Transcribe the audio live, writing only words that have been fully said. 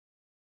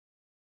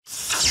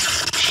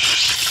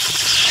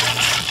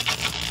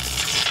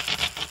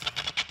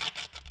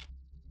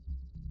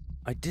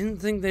I didn't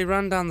think they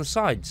ran down the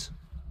sides.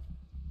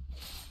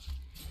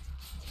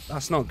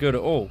 That's not good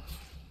at all.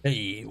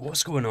 Hey,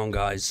 what's going on,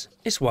 guys?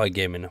 It's Wide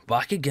Gaming,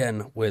 back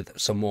again with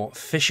some more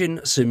Fishing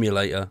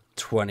Simulator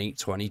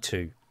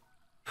 2022.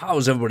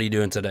 How's everybody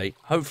doing today?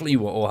 Hopefully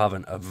you are all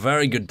having a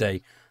very good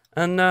day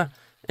and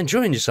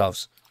enjoying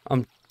yourselves.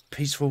 I'm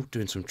peaceful,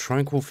 doing some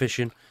tranquil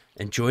fishing,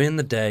 enjoying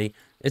the day.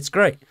 It's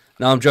great.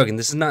 No, I'm joking.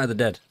 This is Night of the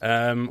Dead.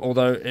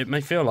 Although it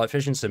may feel like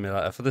Fishing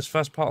Simulator for this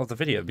first part of the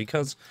video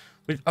because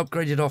we've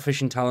upgraded our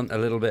fishing talent a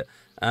little bit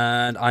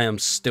and I am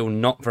still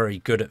not very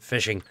good at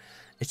fishing.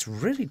 It's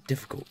really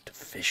difficult to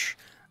fish.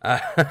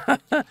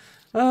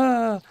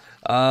 Yeah,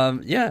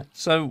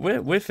 so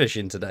we're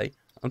fishing today.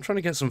 I'm trying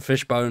to get some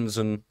fish bones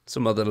and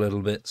some other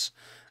little bits.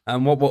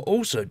 And what we're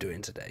also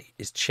doing today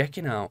is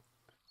checking out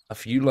a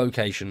few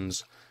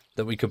locations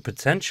that we could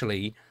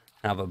potentially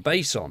have a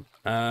base on.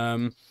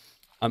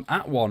 I'm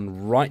at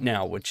one right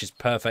now, which is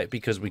perfect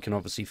because we can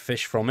obviously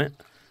fish from it,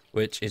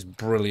 which is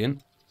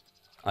brilliant.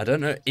 I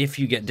don't know if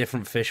you get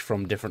different fish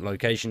from different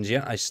locations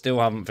yet. I still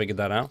haven't figured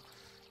that out.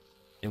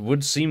 It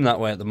would seem that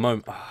way at the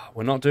moment. Oh,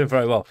 we're not doing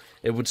very well.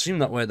 It would seem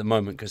that way at the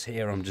moment because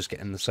here I'm just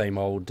getting the same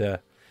old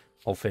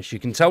fish. You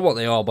can tell what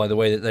they are by the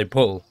way that they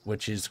pull,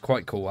 which is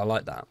quite cool. I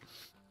like that.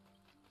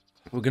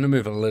 We're going to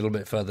move a little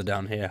bit further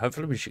down here.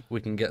 Hopefully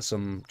we can get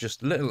some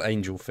just little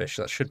angel fish.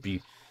 That should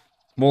be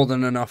more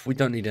than enough. We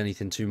don't need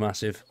anything too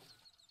massive.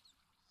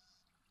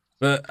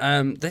 But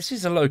this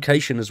is a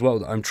location as well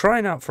that I'm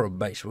trying out for a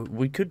base.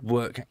 We could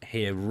work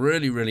here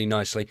really, really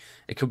nicely.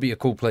 It could be a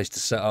cool place to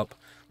set up.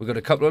 We've got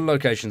a couple of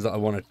locations that I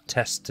want to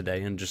test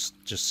today and just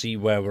see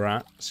where we're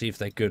at, see if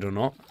they're good or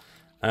not.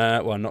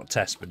 Well, not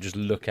test, but just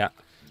look at.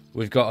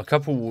 We've got a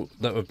couple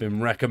that have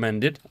been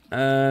recommended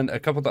and a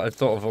couple that I've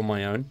thought of on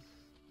my own.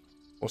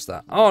 What's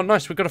that? Oh,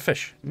 nice, we've got a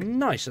fish.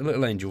 Nice, a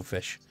little angel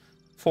fish.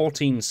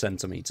 14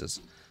 centimeters.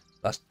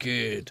 That's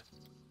good.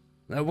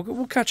 Now,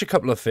 we'll catch a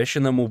couple of fish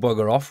and then we'll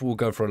bugger off. We'll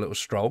go for a little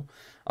stroll.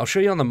 I'll show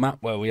you on the map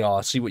where we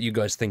are, see what you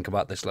guys think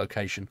about this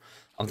location.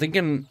 I'm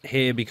thinking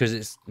here because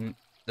it's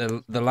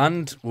the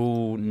land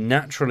will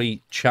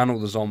naturally channel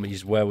the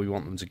zombies where we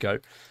want them to go.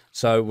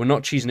 So we're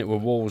not cheesing it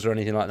with walls or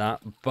anything like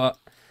that, but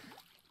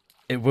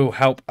it will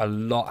help a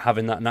lot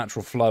having that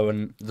natural flow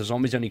and the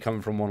zombies only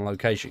coming from one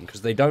location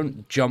because they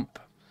don't jump.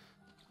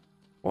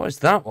 What is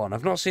that one?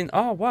 I've not seen.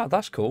 Oh, wow,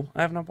 that's cool.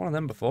 I haven't had one of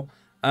them before.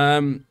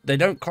 They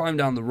don't climb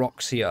down the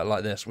rocks here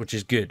like this, which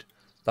is good.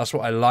 That's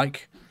what I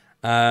like.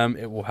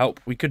 It will help.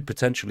 We could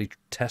potentially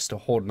test a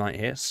horde night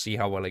here, see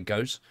how well it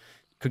goes.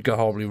 Could go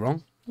horribly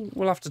wrong.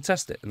 We'll have to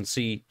test it and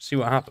see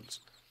what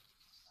happens.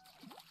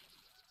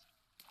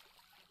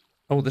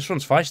 Oh, this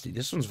one's feisty.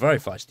 This one's very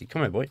feisty.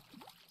 Come here, boy.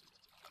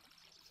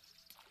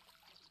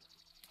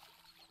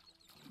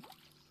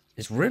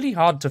 It's really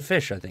hard to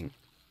fish, I think.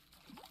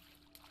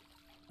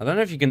 I don't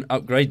know if you can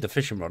upgrade the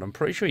fishing rod. I'm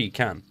pretty sure you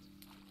can.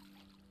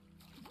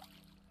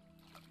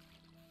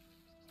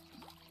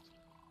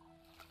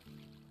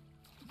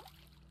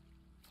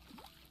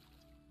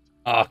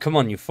 Ah, come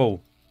on, you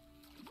fool.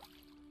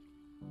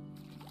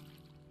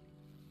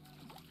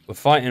 We're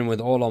fighting with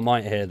all our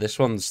might here. This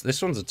one's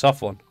a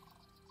tough one.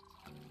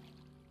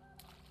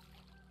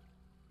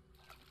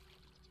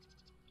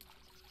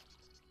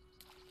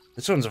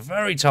 This one's a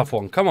very tough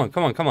one. Come on,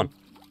 come on, come on.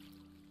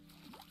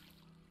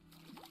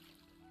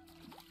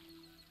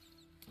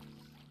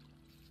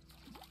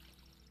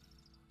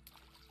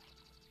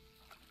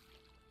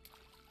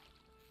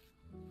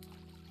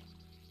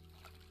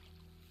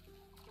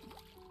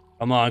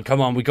 Come on,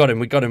 come on. We got him,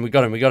 we got him, we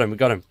got him, we got him, we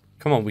got him.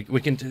 Come on,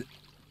 we can do...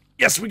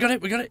 Yes, we got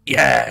it, we got it.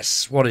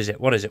 Yes! What is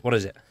it, what is it, what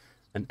is it?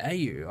 An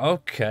AU.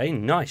 Okay,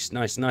 nice,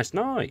 nice, nice,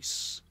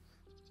 nice.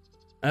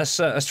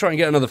 Let's try and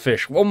get another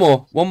fish. One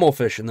more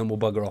fish, and then we'll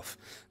bugger off.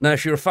 Now,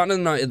 if you're a fan of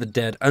the Night of the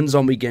Dead and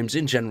zombie games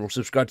in general,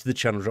 subscribe to the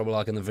channel, drop a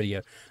like on the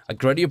video. I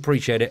greatly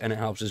appreciate it, and it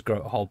helps us grow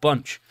a whole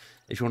bunch.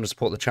 If you want to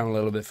support the channel a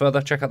little bit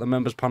further, check out the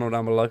members panel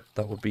down below.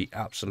 That would be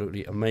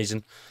absolutely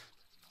amazing.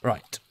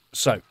 Right,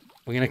 so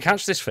we're going to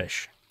catch this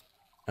fish,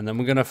 and then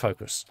we're going to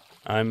focus.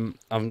 I'm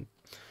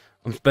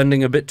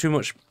spending a bit too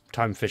much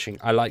time fishing.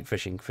 I like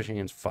fishing. Fishing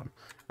is fun.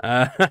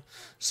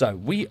 So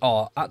we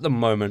are at the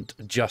moment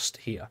just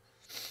here.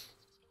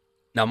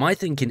 Now, my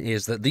thinking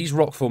is that these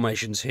rock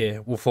formations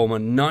here will form a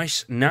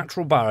nice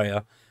natural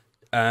barrier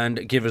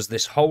and give us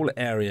this whole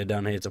area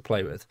down here to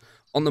play with.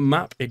 On the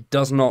map, it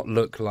does not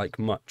look like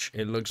much.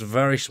 It looks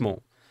very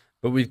small.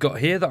 But we've got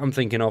here that I'm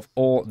thinking of,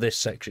 or this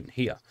section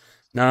here.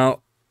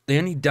 Now, the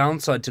only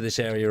downside to this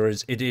area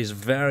is it is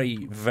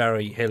very,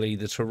 very hilly.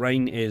 The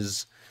terrain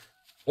is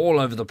all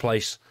over the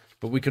place,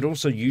 but we could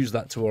also use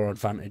that to our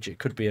advantage. It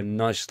could be a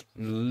nice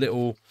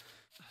little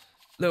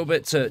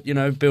bit to, you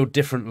know, build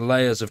different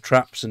layers of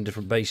traps and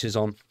different bases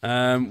on,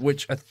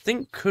 which I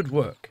think could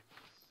work.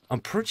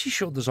 I'm pretty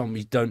sure the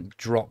zombies don't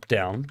drop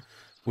down.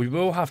 We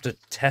will have to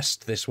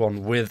test this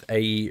one with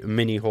a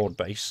mini horde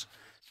base,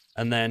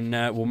 and then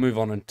we'll move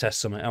on and test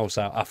something else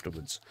out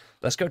afterwards.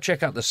 Let's go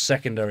check out the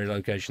secondary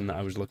location that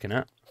I was looking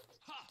at.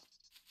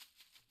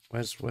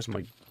 Where's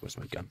my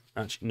gun?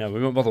 Actually, no,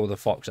 we won't bother with the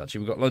fox, actually.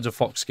 We've got loads of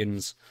fox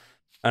skins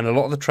And a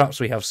lot of the traps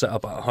we have set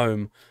up at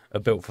home are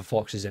built for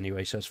foxes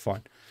anyway, so it's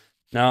fine.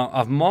 Now,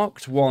 I've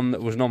marked one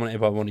that was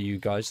nominated by one of you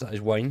guys. That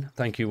is Wayne.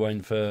 Thank you,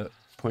 Wayne, for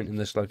pointing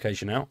this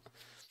location out.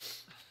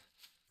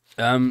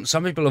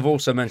 Some people have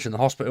also mentioned the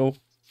hospital,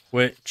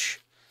 which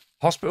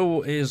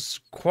hospital is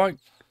quite...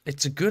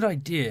 It's a good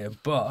idea,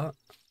 but...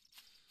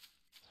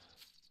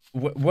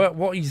 What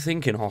are you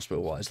thinking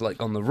hospital-wise?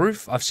 Like, on the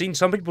roof? I've seen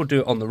some people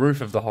do it on the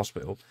roof of the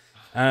hospital,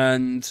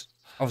 and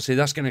obviously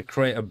that's going to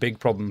create a big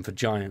problem for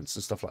giants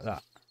and stuff like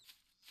that.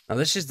 Now,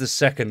 this is the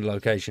second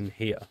location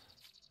here.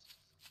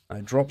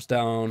 It drops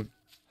down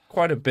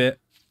quite a bit.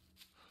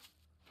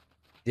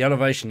 The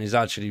elevation is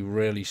actually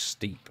really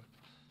steep.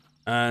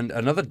 And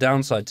another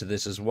downside to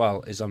this as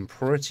well is I'm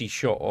pretty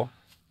sure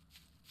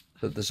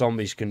that the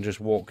zombies can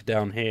just walk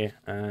down here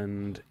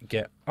and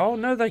get... Oh,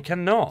 no, they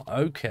cannot.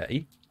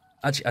 Okay.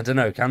 Actually, I don't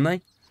know, can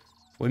they?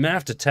 We may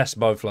have to test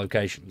both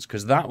locations,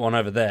 because that one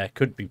over there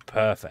could be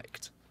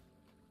perfect.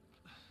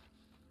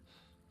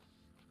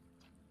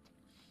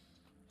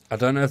 I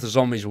don't know if the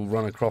zombies will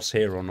run across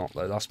here or not,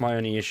 though. That's my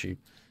only issue.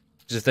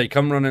 Because if they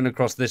come running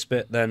across this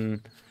bit,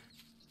 then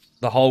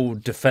the whole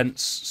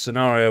defense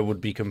scenario would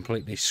be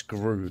completely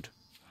screwed.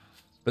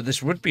 But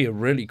this would be a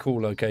really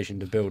cool location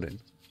to build in.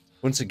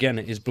 Once again,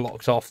 it is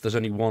blocked off. There's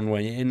only one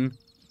way in,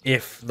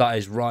 if that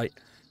is right.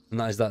 And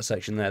that is that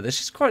section there.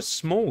 This is quite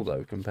small,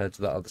 though, compared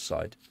to that other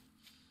side.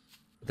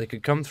 They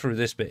could come through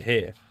this bit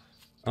here.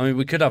 I mean,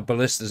 we could have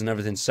ballistas and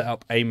everything set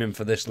up, aiming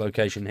for this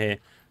location here.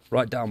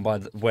 Right down by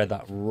where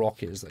that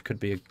rock is. That could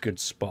be a good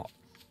spot.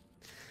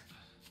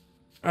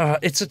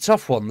 It's a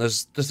tough one.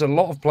 There's a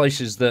lot of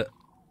places that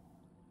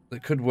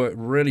could work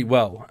really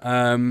well.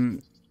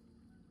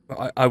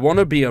 I want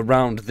to be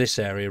around this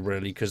area,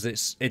 really, because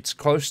it's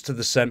close to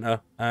the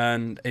centre,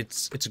 and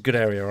it's a good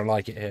area. I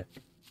like it here.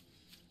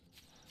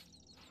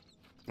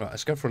 Right,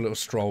 let's go for a little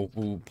stroll.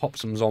 We'll pop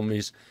some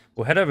zombies.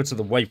 We'll head over to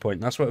the waypoint.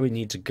 That's where we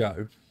need to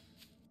go.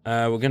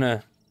 We're going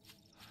to,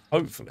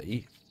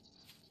 hopefully,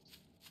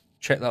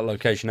 check that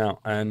location out,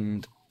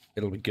 and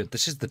it'll be good.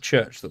 This is the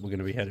church that we're going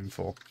to be heading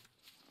for.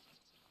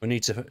 We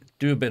need to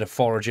do a bit of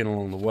foraging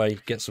along the way,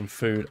 get some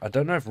food. I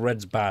don't know if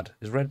red's bad.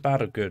 Is red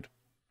bad or good?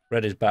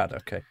 Red is bad,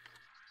 okay.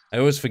 I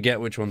always forget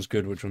which one's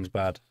good, which one's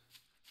bad.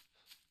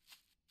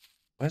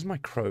 Where's my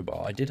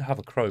crowbar? I did have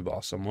a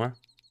crowbar somewhere.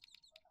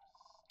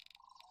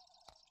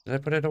 Did I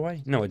put it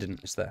away? No, I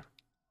didn't. It's there.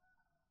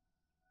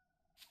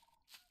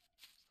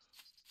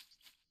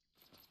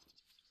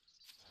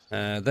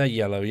 They're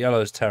yellow.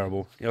 Yellow's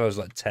terrible. Yellow's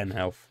like 10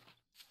 health.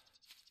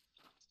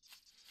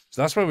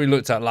 So that's what we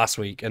looked at last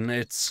week, and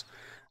it's...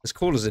 As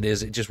cool as it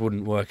is, it just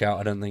wouldn't work out,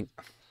 I don't think.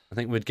 I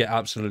think we'd get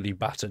absolutely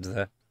battered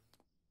there.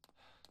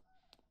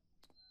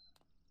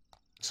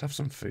 Let's have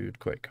some food,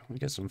 quick. We'll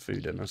get some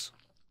food in us.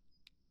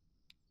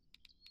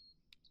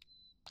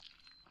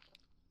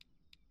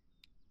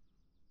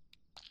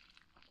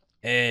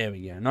 There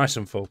we go. Nice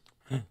and full.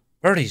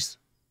 Birdies!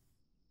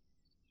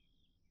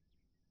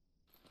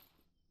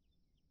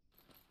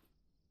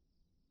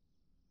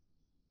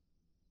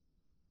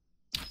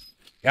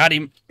 Got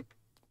him!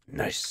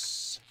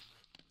 Nice.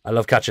 I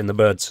love catching the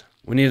birds.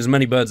 We need as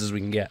many birds as we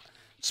can get.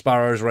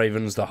 Sparrows,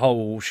 ravens, the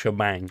whole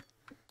shebang.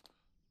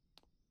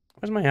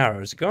 Where's my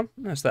arrow? Is it gone?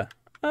 No, it's there.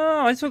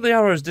 Oh, I thought the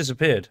arrows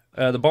disappeared.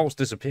 The bolts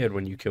disappeared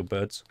when you kill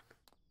birds.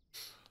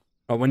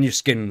 Or when you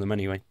skin them,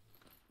 anyway.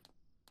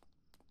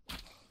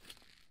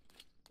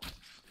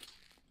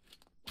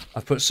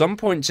 I've put some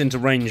points into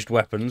ranged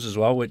weapons as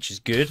well, which is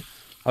good.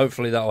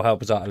 Hopefully that will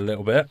help us out a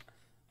little bit.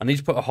 I need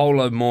to put a whole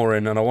load more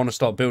in, and I want to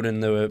start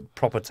building the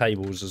proper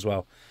tables as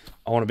well.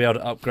 I want to be able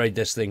to upgrade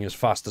this thing as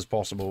fast as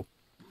possible.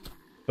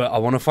 But I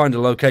want to find a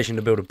location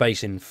to build a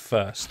base in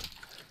first.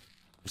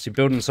 See,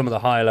 building some of the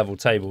higher level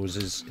tables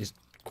is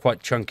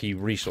quite chunky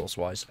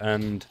resource-wise.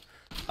 And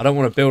I don't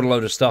want to build a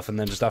load of stuff and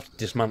then just have to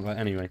dismantle it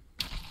anyway.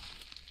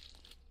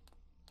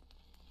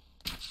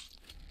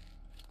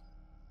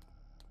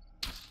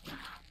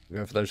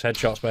 Go for those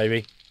headshots,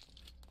 baby.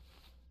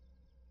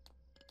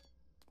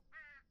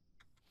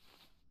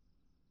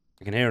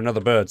 I can hear another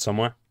bird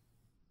somewhere.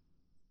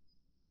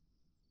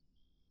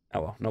 Oh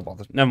well, not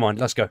bothered. Never mind,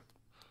 let's go.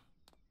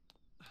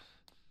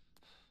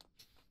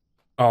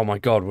 Oh my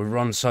god, we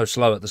run so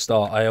slow at the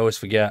start, I always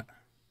forget.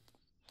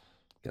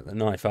 Get the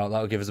knife out,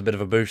 that'll give us a bit of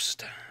a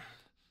boost.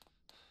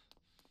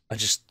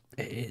 It's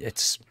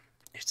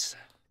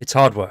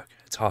hard work.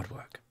 It's hard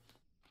work.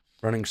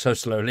 Running so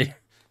slowly.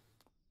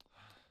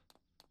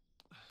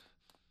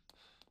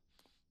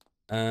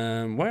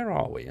 Where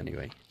are we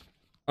anyway?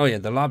 Oh yeah,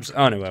 the labs.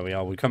 Oh, I know where we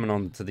are. We're coming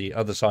on to the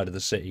other side of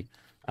the city.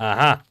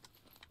 Aha!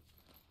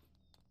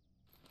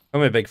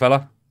 Come here, big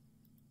fella.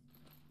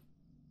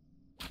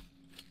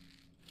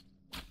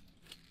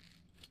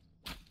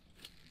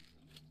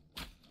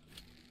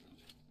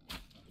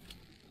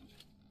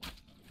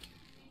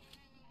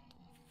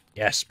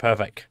 Yes,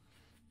 perfect.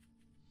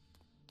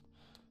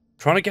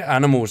 Trying to get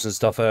animals and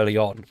stuff early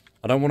on.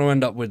 I don't want to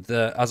end up with,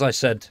 as I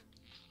said...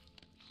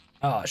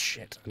 Ah,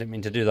 shit. I didn't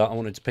mean to do that. I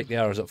wanted to pick the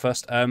arrows up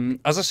first.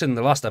 As I said in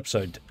the last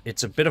episode,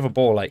 it's a bit of a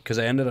ball ache because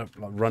I ended up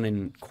like,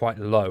 running quite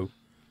low.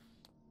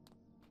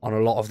 on a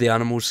lot of the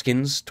animal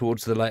skins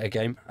towards the later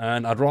game,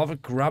 and I'd rather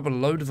grab a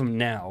load of them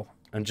now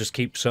and just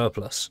keep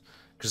surplus,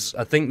 because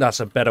I think that's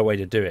a better way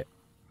to do it.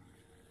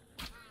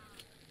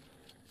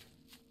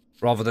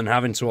 Rather than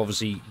having to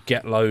obviously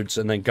get loads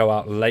and then go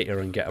out later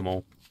and get them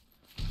all.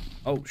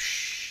 Oh,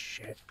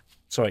 shit.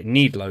 Sorry,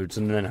 need loads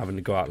and then having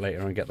to go out later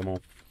and get them all.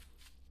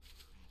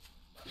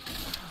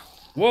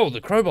 Whoa,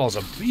 the crowbar's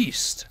a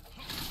beast.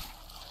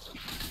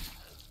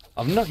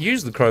 I've not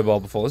used the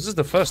crowbar before. This is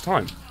the first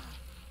time.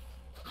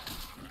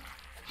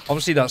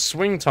 Obviously, that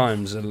swing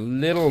time's a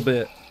little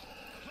bit...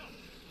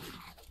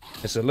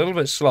 It's a little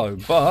bit slow,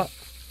 but...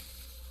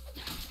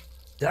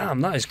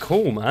 Damn, that is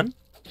cool, man.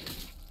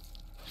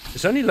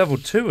 It's only level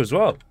 2 as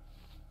well.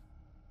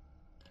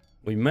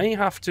 We may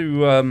have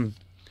to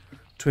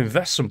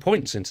invest some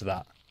points into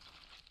that.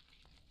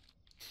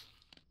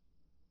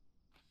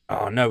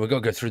 Oh no, we've got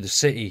to go through the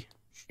city.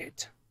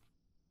 Shit.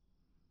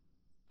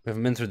 We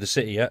haven't been through the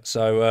city yet,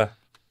 so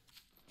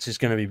this is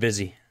going to be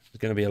busy. There's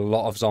going to be a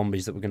lot of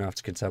zombies that we're going to have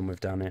to contend with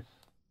down here.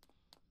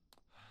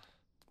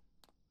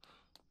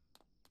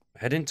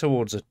 Heading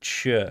towards a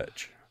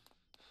church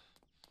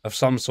of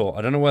some sort.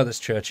 I don't know where this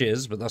church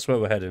is, but that's where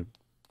we're heading.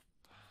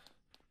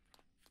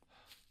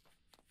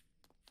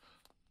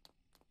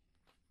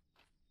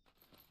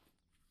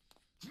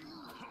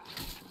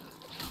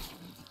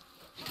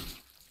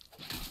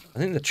 I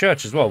think the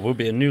church as well will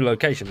be a new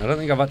location. I don't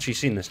think I've actually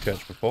seen this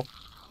church before.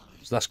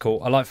 So that's cool.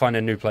 I like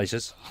finding new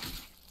places.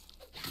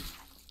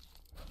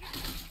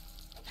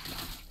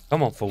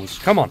 Come on, fools.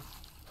 Come on.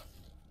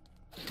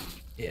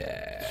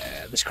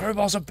 Yeah. This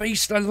crowbar's a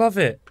beast. I love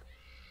it.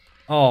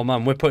 Oh,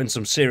 man. We're putting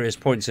some serious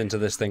points into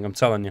this thing. I'm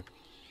telling you.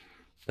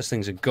 This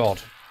thing's a god.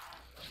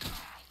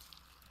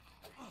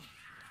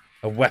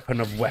 A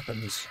weapon of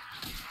weapons.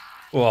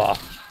 Oh,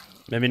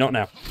 maybe not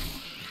now.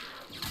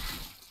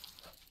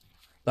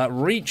 That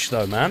reach,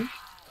 though, man.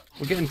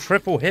 We're getting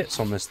triple hits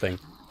on this thing.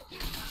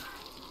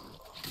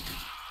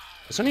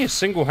 It's only a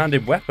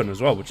single-handed weapon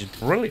as well, which is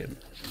brilliant.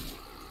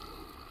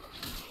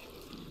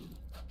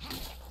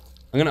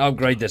 I'm going to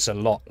upgrade this a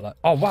lot. Like,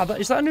 oh, wow,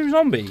 is that a new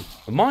zombie?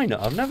 A miner?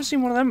 I've never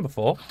seen one of them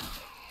before.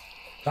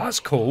 That's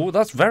cool.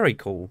 That's very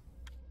cool.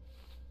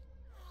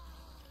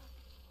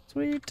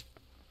 Sweet.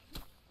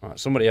 Alright,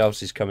 somebody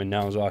else is coming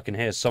now as well. I can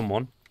hear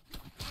someone.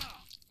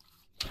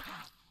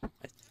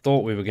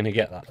 Thought we were going to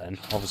get that then.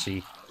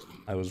 Obviously,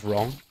 I was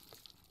wrong.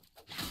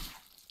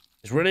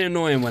 It's really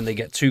annoying when they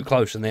get too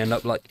close and they end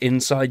up, like,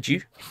 inside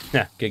you.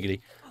 Yeah,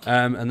 giggity.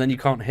 And then you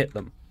can't hit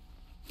them.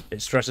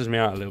 It stresses me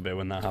out a little bit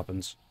when that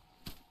happens.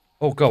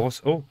 Oh, God,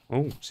 what's... Oh,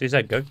 see his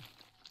head go.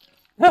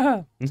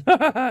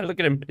 Look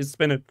at him. He's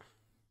spinning.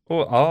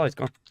 Oh, he's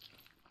gone.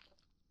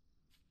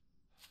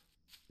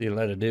 See you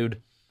later,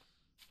 dude.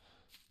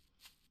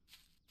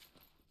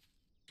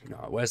 No,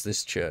 where's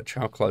this church?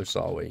 How close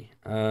are we?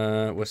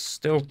 We're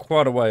still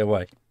quite a way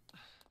away.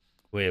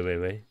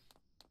 Wait.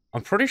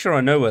 I'm pretty sure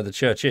I know where the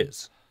church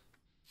is.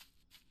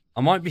 I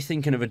might be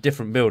thinking of a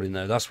different building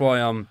though. That's why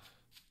I'm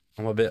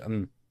a bit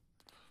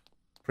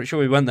pretty sure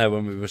we went there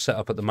when we were set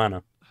up at the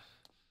manor.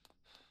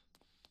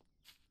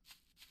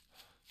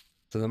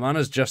 So the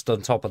manor's just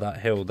on top of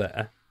that hill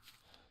there.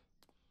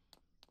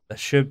 There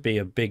should be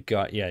a big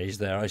guy. Yeah, he's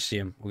there. I see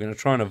him. We're going to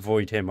try and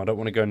avoid him. I don't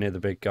want to go near the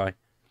big guy.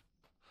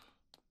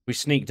 We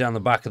sneak down the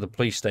back of the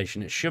police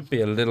station. It should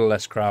be a little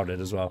less crowded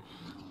as well.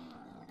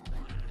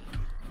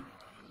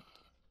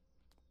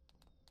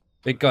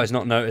 Big guy's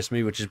not noticed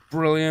me, which is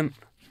brilliant.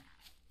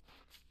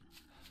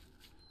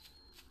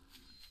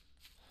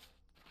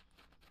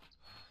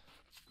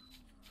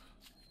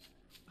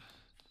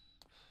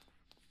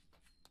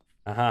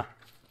 Aha.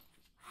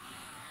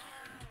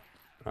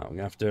 Right, we're going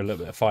to have to do a little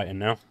bit of fighting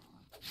now.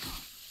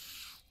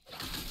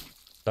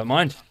 Don't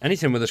mind.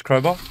 Anything with this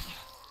crowbar.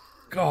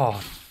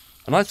 God.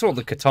 And I thought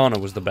the katana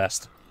was the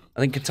best. I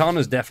think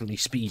katana's definitely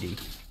speedy.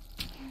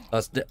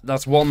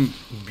 That's one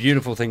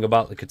beautiful thing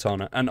about the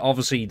katana. And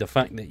obviously the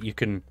fact that you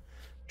can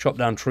chop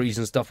down trees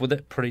and stuff with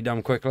it pretty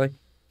damn quickly.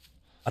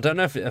 I don't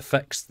know if it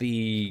affects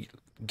the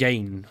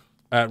gain,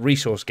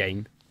 resource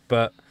gain.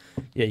 But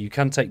yeah, you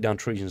can take down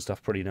trees and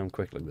stuff pretty damn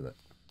quickly with it.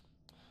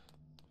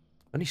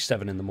 Only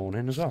 7 in the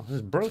morning as well. This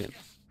is brilliant.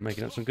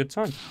 Making up some good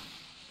time.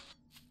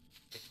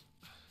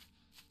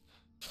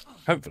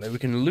 Hopefully we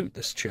can loot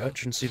this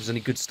church and see if there's any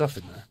good stuff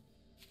in there.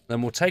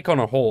 Then we'll take on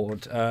a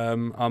horde.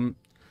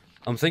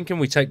 I'm thinking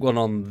we take one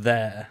on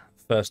there,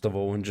 first of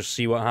all, and just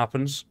see what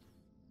happens.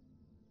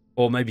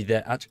 Or maybe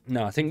there.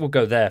 No, I think we'll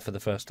go there for the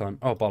first time.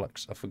 Oh,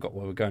 bollocks. I forgot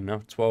where we're going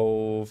now.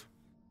 12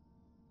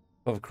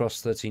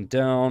 across, 13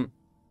 down.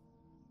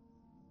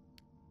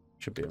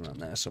 Should be around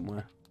there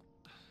somewhere.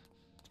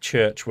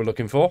 Church we're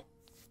looking for.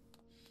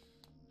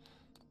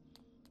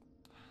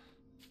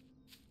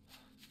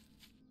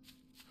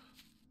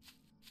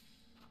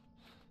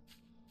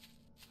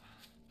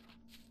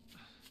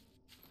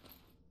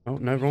 Oh,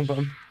 no, wrong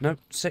button. No,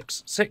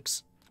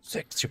 6,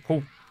 you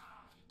pull.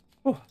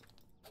 Oh.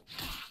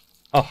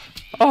 Oh.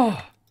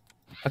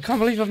 I can't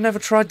believe I've never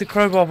tried the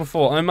crowbar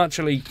before. I'm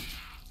actually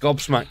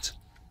gobsmacked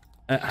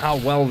at how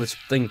well this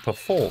thing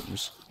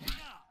performs.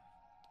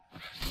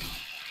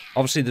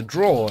 Obviously, the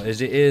draw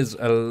is it is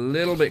a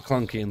little bit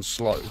clunky and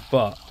slow,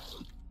 but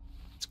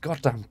it's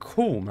goddamn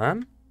cool,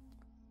 man.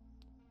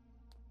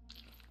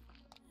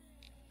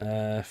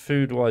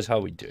 Food-wise, how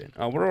are we doing?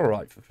 Oh, we're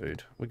alright for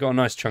food. We got a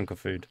nice chunk of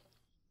food.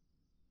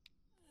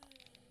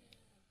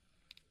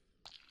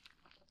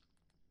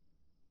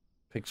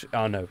 Pig's...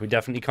 Oh, no, we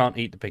definitely can't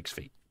eat the pig's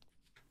feet.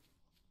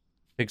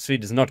 Pig's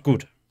feet is not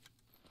good.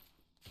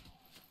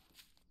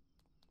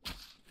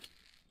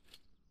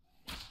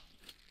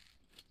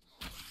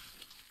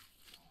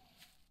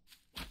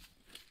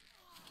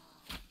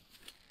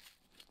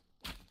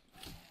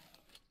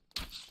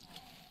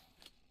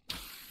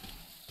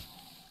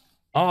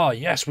 Ah,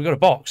 yes, we got a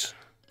box.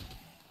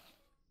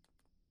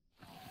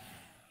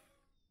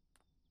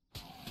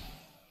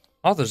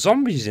 Oh, the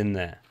zombies in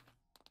there.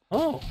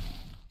 Oh.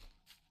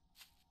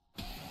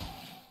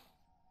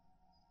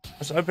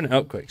 Let's open it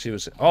up quick, see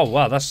what's... Oh,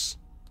 wow, that's...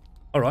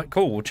 Alright,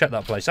 cool, we'll check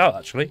that place out,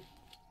 actually.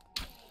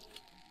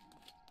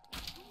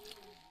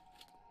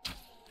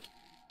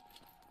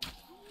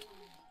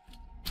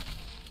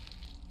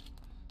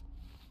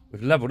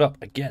 We've leveled up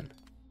again.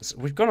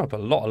 We've gone up a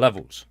lot of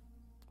levels.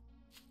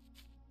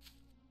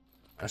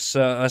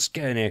 Let's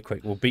get in here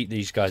quick. We'll beat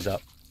these guys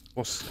up.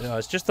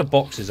 It's just the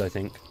boxes, I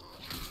think.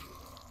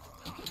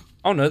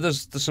 Oh no,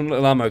 there's some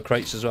little ammo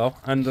crates as well,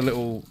 and the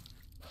little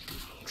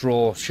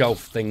drawer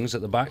shelf things at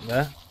the back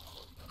there.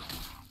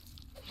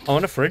 Oh,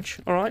 and a fridge.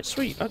 All right,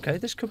 sweet. Okay,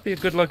 this could be a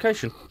good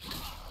location.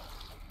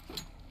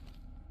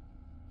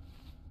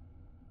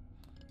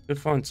 Good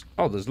finds.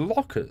 Oh, there's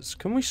lockers.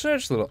 Can we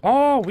search the?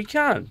 Oh, we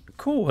can.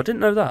 Cool. I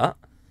didn't know that.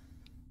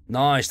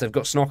 Nice. They've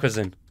got snockers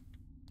in.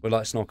 We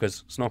like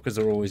snockers.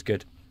 Snockers are always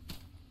good.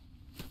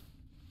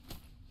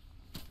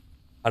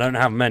 I don't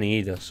have many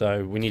either,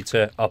 so we need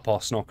to up our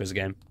snockers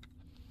game.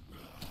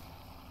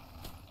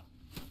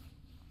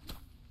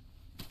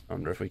 I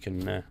wonder if we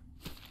can...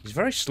 He's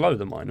very slow,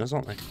 the miners,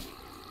 aren't they? I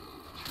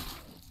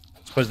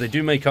suppose they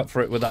do make up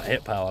for it with that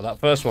hit power. That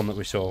first one that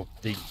we saw,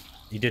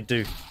 he did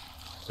do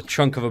a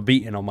chunk of a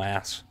beating on my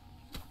ass.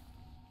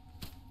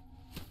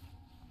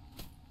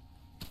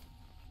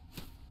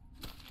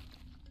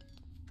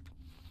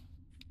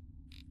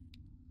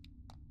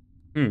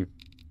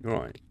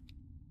 Right.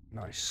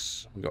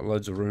 Nice. We've got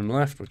loads of room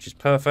left, which is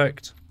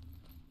perfect.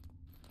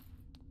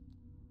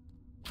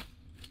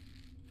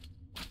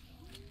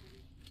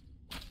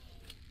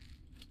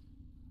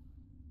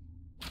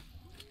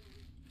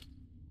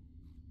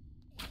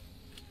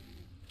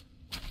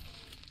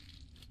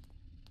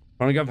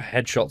 Trying to go for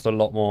headshots a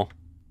lot more.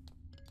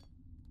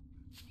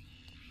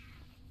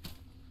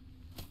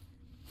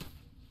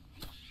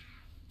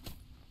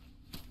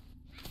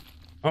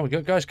 Oh, we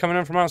got guys coming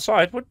in from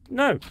outside. What?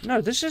 No,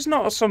 no, this is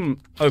not some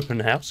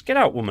open house. Get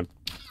out, woman.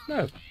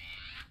 No.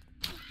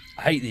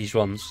 I hate these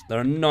ones.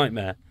 They're a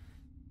nightmare.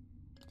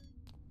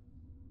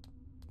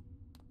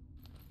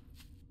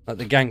 Like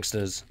the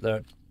gangsters.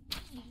 They're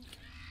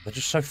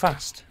just so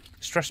fast.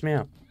 They stress me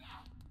out.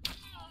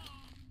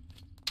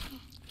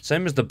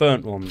 Same as the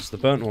burnt ones. The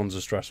burnt ones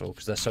are stressful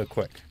because they're so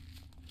quick.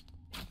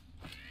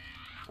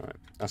 Alright,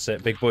 that's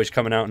it. Big boy's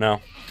coming out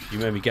now. You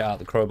made me get out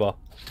the crowbar.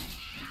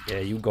 Yeah,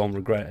 you go and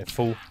regret it,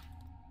 fool.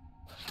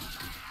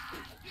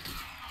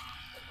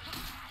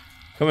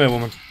 Come here,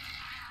 woman.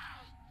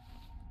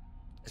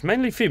 It's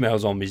mainly female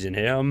zombies in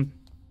here. I'm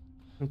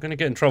gonna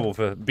get in trouble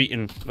for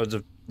beating loads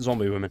of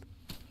zombie women.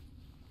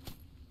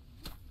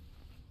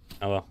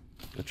 Oh well,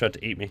 they tried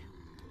to eat me.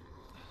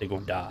 They're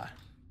gonna die.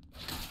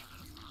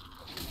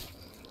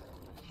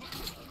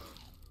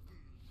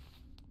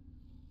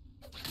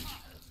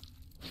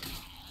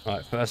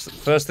 Alright,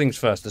 first things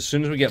first. As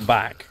soon as we get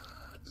back,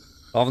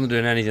 rather than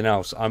doing anything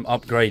else, I'm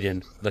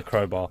upgrading the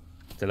crowbar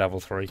to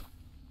level 3.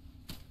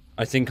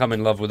 I think I'm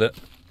in love with it.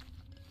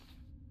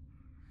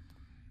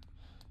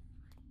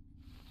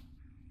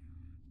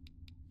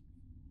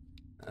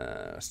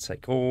 Let's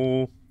take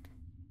all...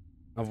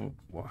 How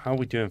are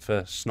we doing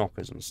for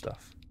snockers and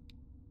stuff?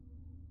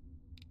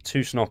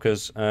 2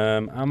 snockers.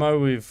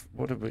 Ammo,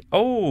 what have we...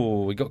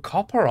 Oh, we got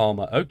copper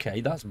armor.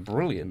 Okay, that's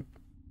brilliant.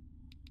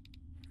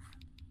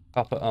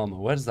 Copper armor.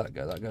 Where does that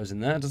go? That goes in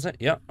there, does it?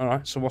 Yeah,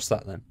 alright. So what's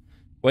that then?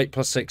 Weight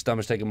plus 6,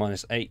 damage taken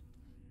minus 8.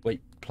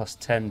 Weight plus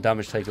 10,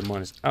 damage taken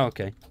minus... Oh,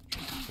 okay.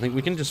 I think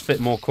we can just fit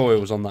more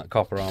coils on that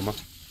copper armor.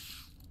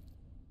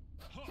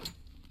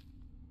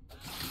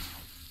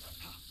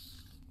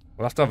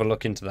 We'll have to have a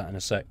look into that in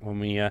a sec when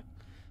we got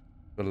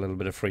a little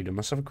bit of freedom.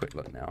 Let's have a quick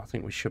look now. I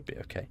think we should be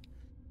okay.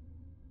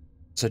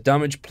 So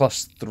damage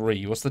plus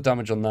 3. What's the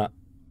damage on that?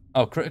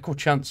 Oh, critical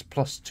chance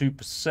plus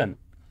 2%.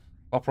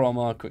 Copper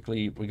armor,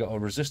 quickly. We got a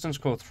resistance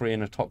coil 3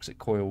 and a toxic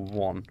coil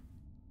 1.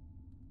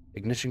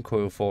 Ignition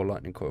coil 4,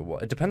 lightning coil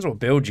 1. It depends what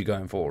build you're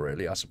going for,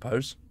 really, I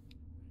suppose.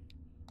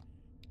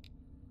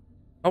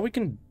 Oh, we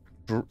can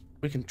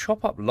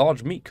chop up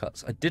large meat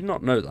cuts. I did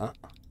not know that.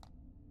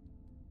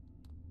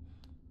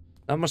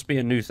 That must be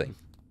a new thing.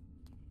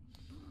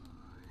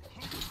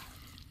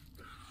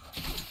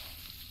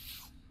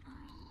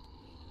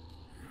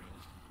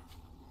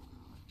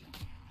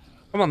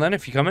 Come on then,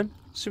 if you're coming.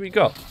 See what you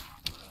got.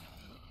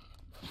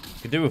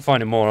 Could do with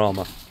finding more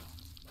armor.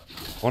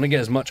 I want to get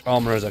as much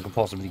armor as I can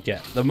possibly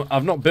get.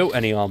 I've not built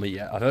any armor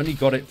yet. I've only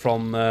got it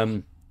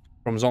from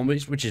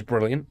zombies, which is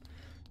brilliant.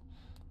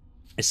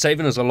 It's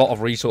saving us a lot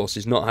of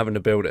resources not having to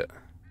build it.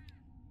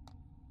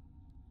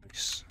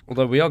 Nice.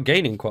 Although we are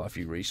gaining quite a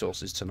few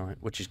resources tonight,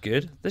 which is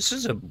good.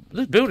 This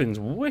building's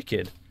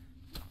wicked.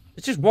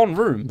 It's just one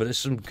room, but there's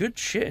some good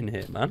shit in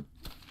here, man.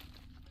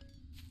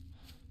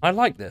 I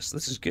like this.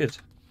 This is good.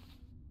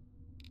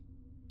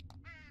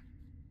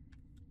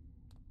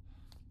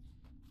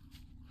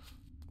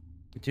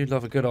 We do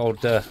love a good old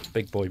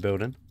big boy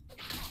building.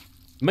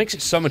 It makes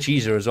it so much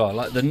easier as well.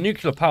 Like, the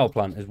nuclear power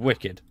plant is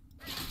wicked.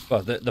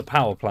 Well, the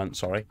power plant,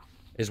 sorry,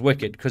 is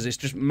wicked because it's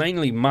just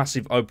mainly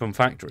massive open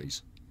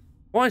factories.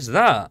 What is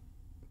that?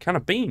 Can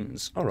of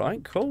beans.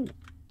 Alright, cool.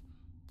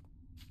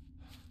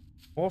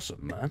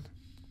 Awesome, man.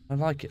 I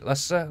like it.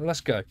 Let's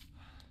go.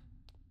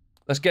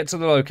 Let's get to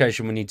the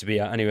location we need to be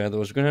at anyway,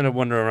 otherwise we're going to end up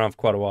wandering around for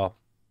quite a while.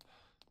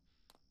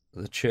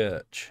 The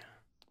church.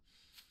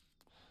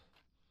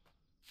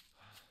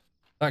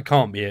 That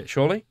can't be it,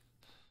 surely?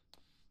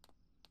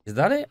 Is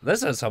that it?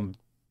 There's some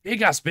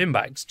big-ass bin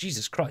bags.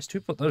 Jesus Christ, who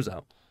put those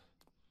out?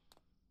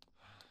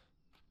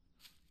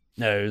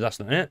 No, that's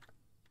not it.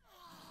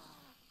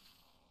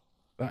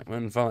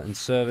 Backman, valet in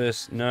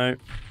service. No.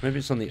 Maybe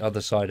it's on the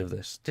other side of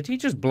this. Did he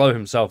just blow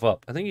himself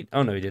up? I think he...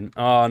 Oh, no, he didn't.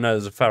 Oh, no,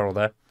 there's a feral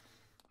there.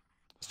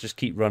 Let's just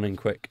keep running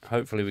quick.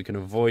 Hopefully we can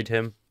avoid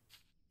him.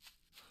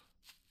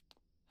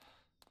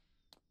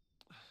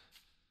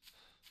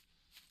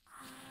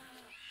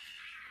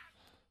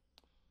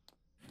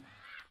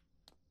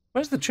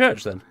 Where's the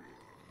church, then?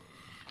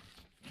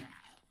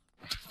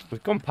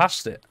 We've gone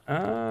past it.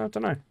 I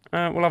don't know.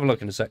 We'll have a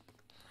look in a sec.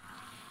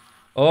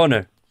 Oh,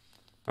 no.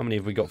 How many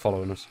have we got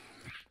following us?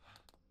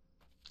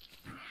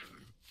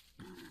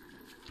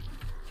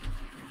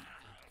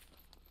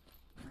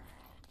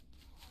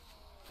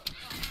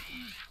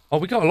 Oh,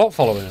 we got a lot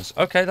following us.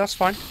 Okay, that's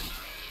fine.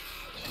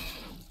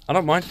 I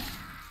don't mind.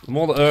 The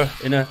more that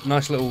are in a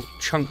nice little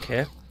chunk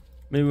here,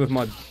 me with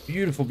my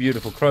beautiful,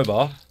 beautiful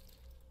crowbar,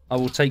 I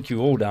will take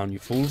you all down, you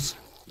fools.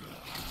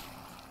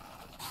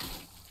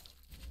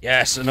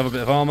 Yes, another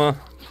bit of armor.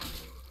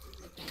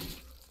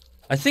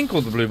 I think all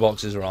the blue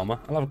boxes are armor.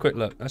 I'll have a quick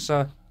look. Let's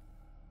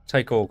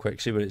take all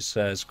quick, see what it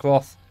says.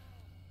 Cloth,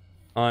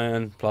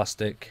 iron,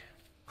 plastic,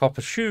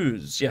 copper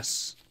shoes.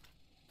 Yes.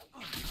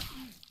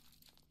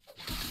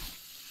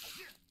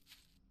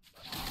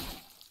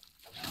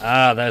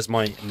 Ah, there's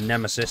my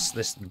nemesis.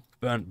 This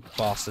burnt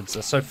bastards.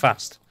 They're so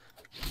fast.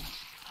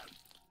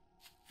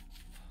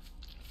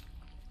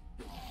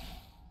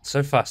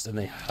 So fast and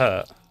they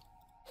hurt.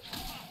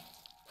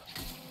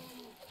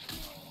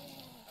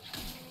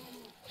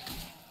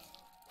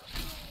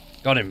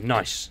 Got him.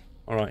 Nice.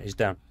 Alright, he's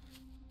down.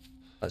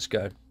 Let's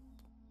go.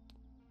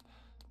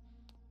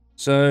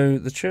 So,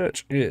 the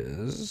church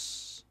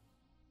is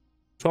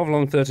 12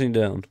 along, 13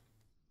 down.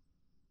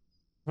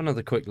 Have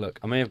another quick look.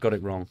 I may have got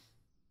it wrong.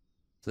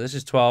 So this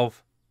is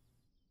 12.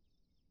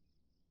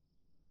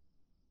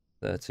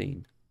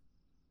 13.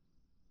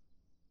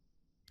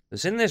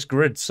 It's in this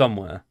grid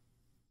somewhere.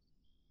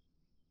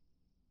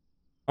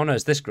 Oh no,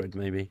 it's this grid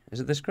maybe. Is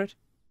it this grid?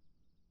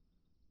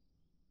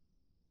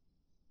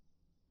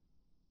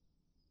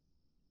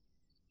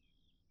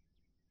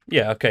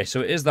 Yeah, okay,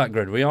 so it is that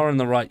grid. We are in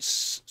the right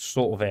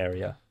sort of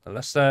area.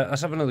 Let's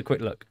have another quick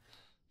look.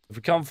 If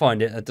we can't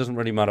find it, it doesn't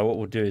really matter. What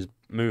we'll do is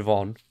move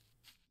on.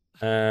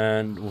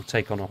 And we'll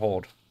take on a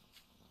horde.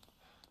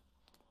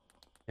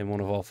 In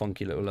one of our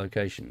funky little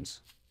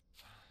locations.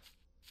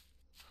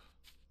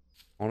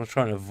 I want to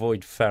try and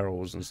avoid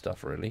ferals and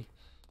stuff, really.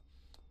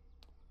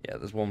 Yeah,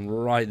 there's one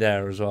right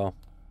there as well.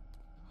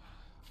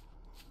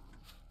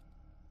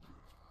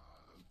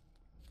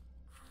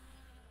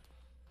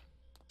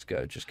 Let's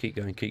go. Just keep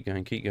going, keep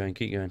going, keep going,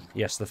 keep going.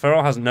 Yes, the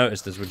feral hasn't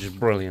noticed us, which is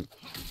brilliant.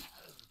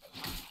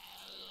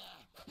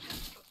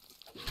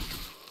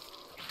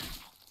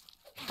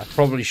 I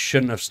probably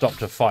shouldn't have stopped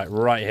to fight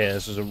right here.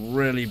 This was a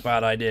really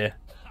bad idea.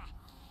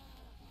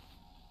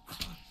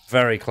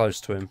 Very close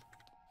to him.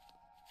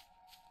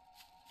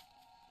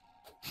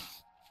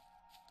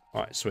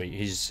 Alright, sweet.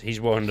 He's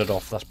wandered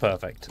off. That's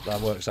perfect.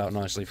 That works out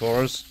nicely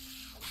for us.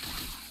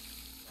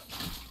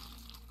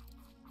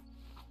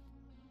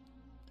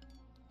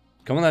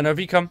 Come on then, over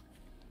you come.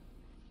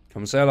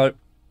 Come and say hello.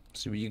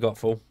 See what you got,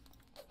 fool.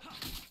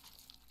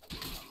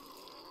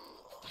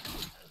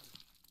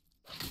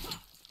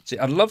 See,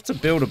 I'd love to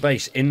build a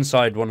base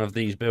inside one of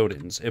these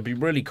buildings. It'd be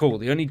really cool.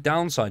 The only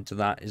downside to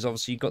that is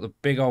obviously you've got the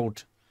big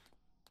old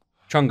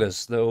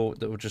chungas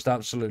that will just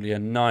absolutely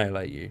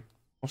annihilate you.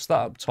 What's that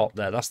up top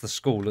there? That's the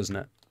school, isn't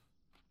it?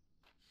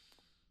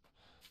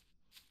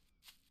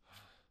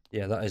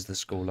 Yeah, that is the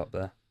school up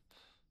there.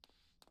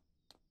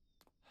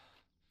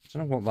 I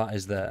don't know what that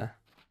is there.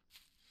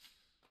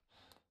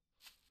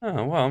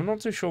 Oh, well, I'm not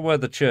too sure where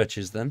the church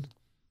is then.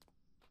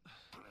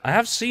 I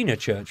have seen a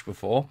church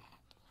before.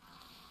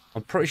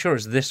 I'm pretty sure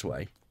it's this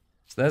way.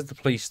 So there's the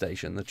police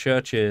station. The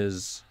church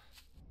is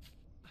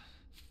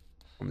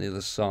on the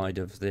other side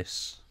of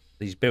these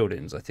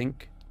buildings, I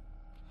think.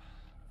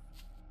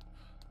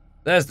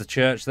 There's the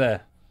church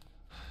there.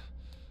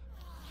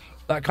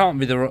 That can't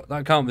be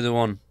the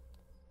one.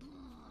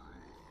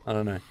 I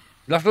don't know.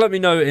 You'll have to let me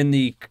know in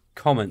the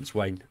comments,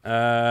 Wayne.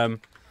 Let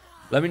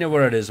me know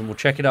where it is, and we'll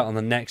check it out on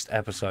the next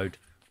episode.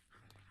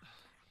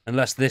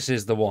 Unless this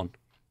is the one.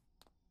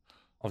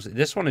 Obviously,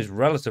 this one is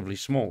relatively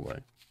small, though.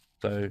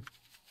 So,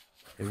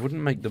 it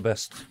wouldn't make the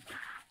best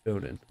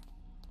building.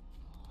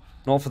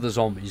 Not for the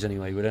zombies,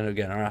 anyway. We'd end up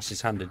getting our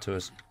asses handed to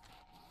us.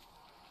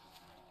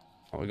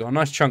 Oh, we've got a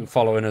nice chunk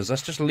following us.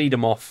 Let's just lead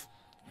them off.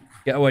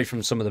 Get away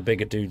from some of the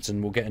bigger dudes,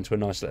 and we'll get into a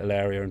nice little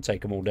area and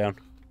take them all down.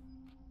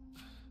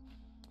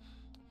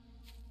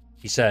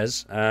 He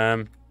says,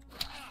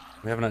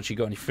 we haven't actually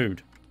got any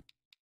food.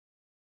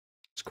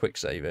 Let's quick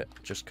save it,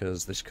 just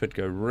because this could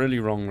go really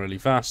wrong really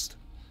fast.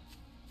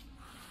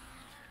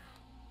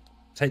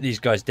 Take these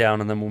guys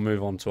down, and then we'll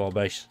move on to our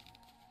base.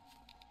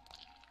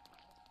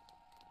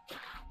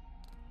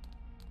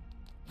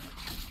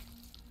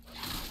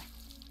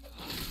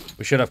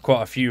 We should have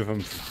quite a few of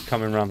them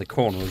coming around the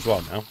corner as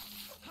well now.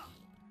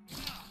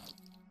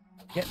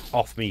 Get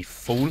off me,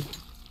 fool.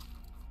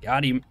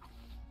 Got him.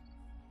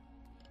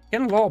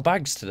 Getting a lot of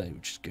bags today,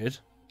 which is good.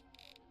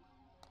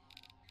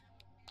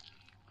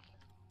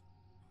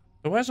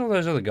 So where's all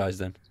those other guys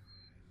then?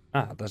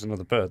 Ah, there's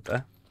another bird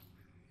there.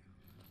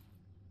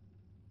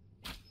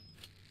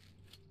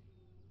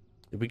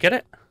 Did we get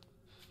it?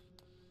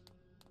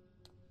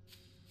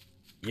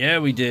 Yeah,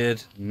 we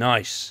did.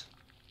 Nice.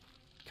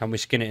 Can we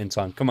skin it in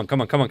time? Come on,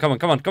 come on, come on, come on,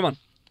 come on, come on.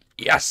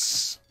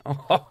 Yes!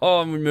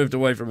 Oh, we moved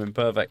away from him.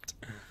 Perfect.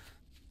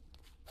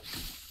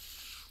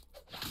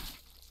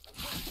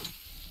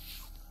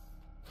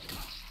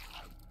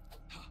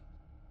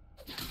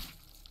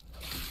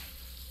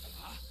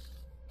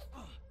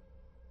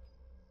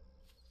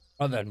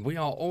 Right then, we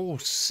are all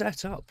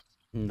set up.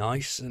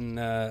 Nice and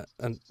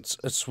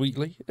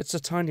sweetly. It's a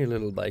tiny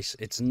little base.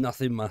 It's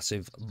nothing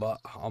massive, but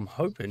I'm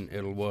hoping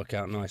it'll work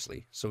out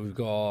nicely. So we've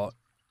got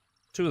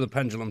 2 of the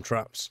pendulum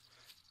traps,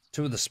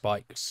 2 of the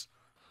spikes,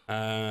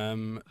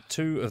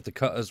 2 of the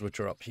cutters, which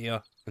are up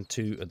here, and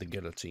 2 of the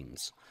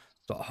guillotines.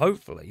 So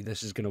hopefully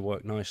this is going to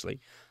work nicely.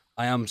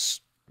 I'm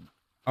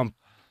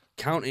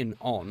counting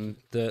on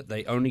that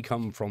they only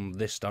come from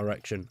this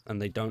direction and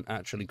they don't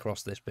actually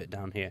cross this bit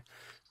down here,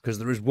 because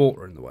there is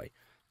water in the way.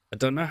 I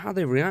don't know how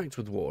they react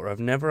with water. I've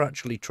never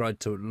actually tried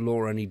to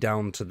lure any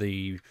down to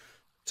the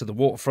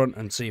waterfront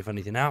and see if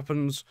anything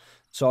happens.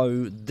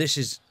 So this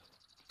is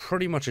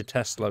pretty much a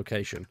test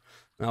location.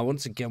 Now,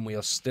 once again, we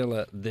are still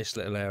at this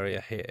little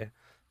area here.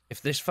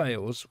 If this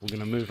fails, we're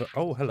going to move it.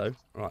 Oh, hello.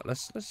 Right,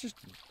 let's just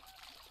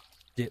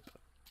dip.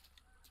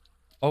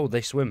 Oh, they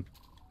swim.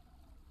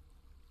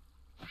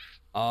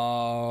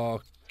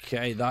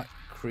 Okay, that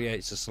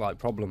creates a slight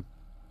problem.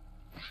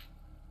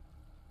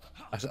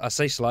 I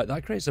say slight,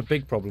 that creates a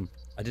big problem.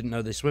 I didn't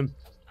know they swim.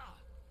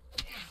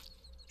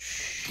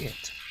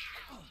 Shit.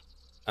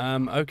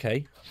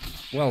 Okay.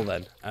 Well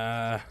then.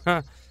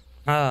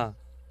 Well.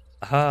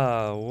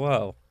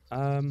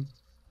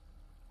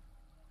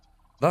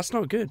 That's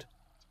not good.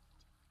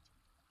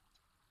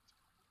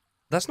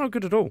 That's not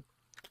good at all.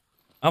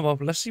 Oh well,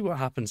 let's see what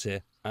happens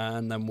here.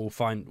 And then we'll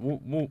find...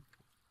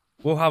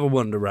 We'll have a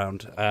wander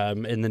around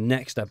in the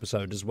next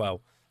episode as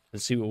well.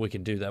 And see what we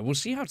can do there. We'll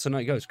see how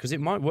tonight goes, because it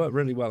might work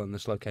really well in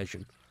this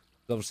location.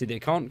 Obviously, they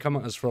can't come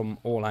at us from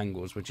all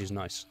angles, which is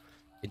nice.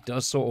 It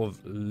does sort of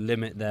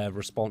limit their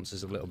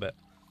responses a little bit.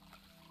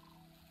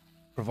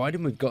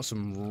 Providing we've got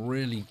some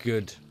really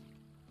good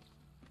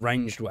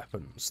ranged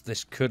weapons,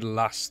 this could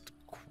last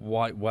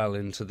quite well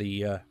into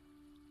the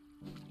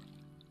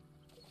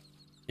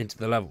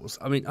levels.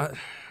 I mean, I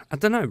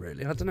don't know,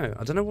 really. I don't know.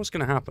 I don't know what's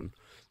going to happen.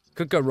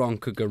 Could go wrong,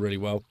 could go really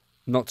well.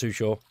 Not too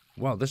sure.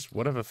 Wow, this,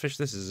 whatever fish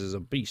this is a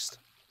beast.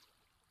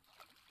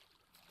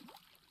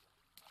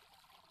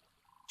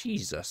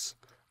 Jesus.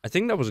 I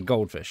think that was a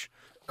goldfish.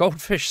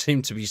 Goldfish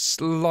seem to be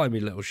slimy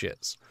little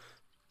shits.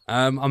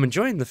 I'm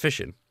enjoying the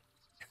fishing.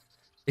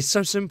 It's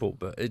so simple,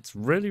 but it's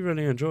really,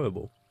 really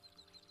enjoyable.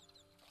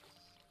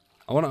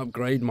 I want to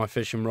upgrade my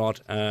fishing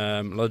rod.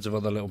 Loads of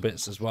other little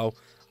bits as well.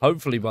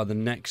 Hopefully by the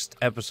next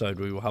episode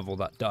we will have all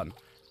that done.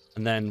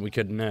 And then we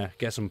could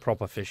get some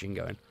proper fishing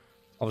going.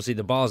 Obviously,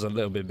 the bars are a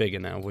little bit bigger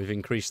now. We've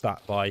increased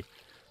that by...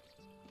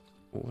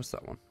 What was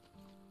that one?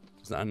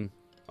 Is that an...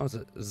 Oh, is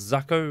it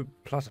Zacco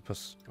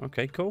Platypus?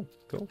 Okay, cool,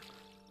 cool.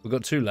 We've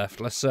got 2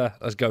 left. Let's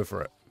go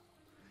for it.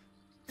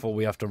 Before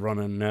we have to run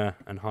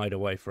and hide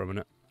away for a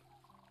minute.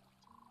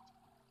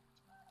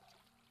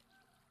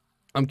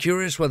 I'm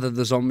curious whether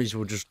the zombies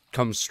will just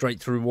come straight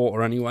through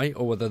water anyway,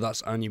 or whether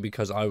that's only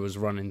because I was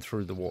running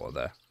through the water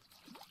there.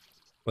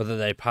 Whether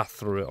they path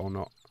through it or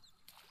not.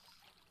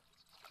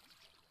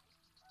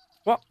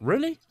 What?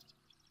 Really?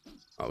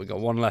 Oh, we got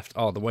 1 left.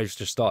 Oh, the wave's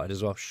just started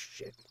as well.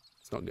 Shit.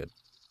 It's not good.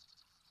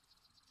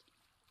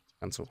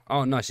 Cancel.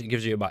 Oh, nice. It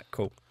gives you a back.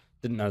 Cool.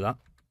 Didn't know that.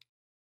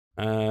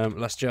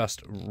 Let's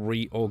just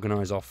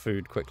reorganize our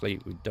food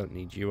quickly. We don't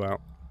need you out.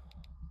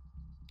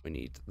 We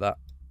need that.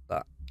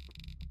 That.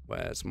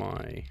 Where's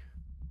my...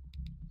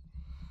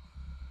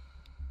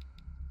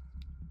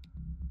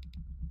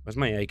 Where's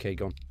my AK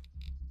gone?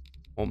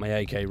 I want my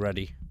AK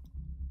ready.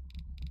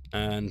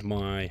 And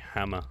my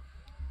hammer.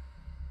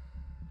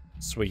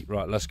 Sweet.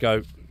 Right, let's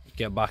go.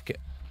 Get back. I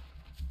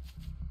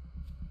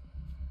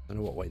don't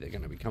know what way they're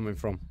going to be coming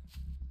from.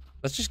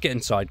 Let's just get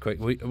inside quick.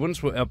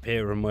 Once we're up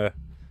here and we're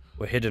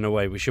hidden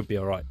away, we should be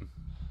alright.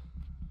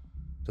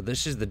 So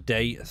this is the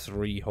day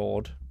 3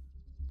 horde.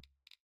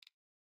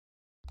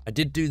 I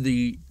did do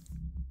the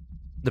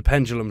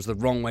pendulums the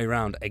wrong way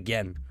round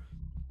again.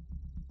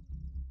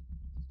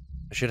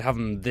 I should have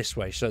them this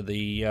way, so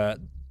the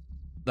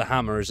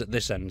hammer is at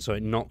this end, so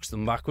it knocks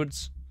them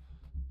backwards.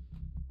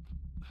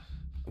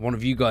 One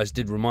of you guys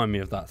did remind me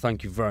of that.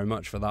 Thank you very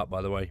much for that,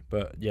 by the way.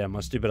 But yeah, my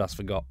stupid ass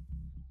forgot.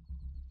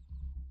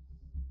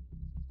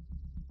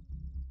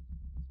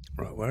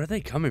 Right, where are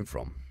they coming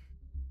from?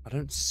 I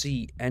don't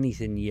see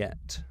anything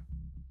yet.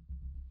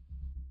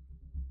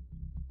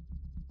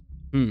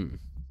 Right,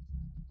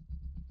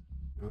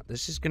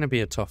 this is going to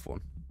be a tough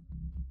one.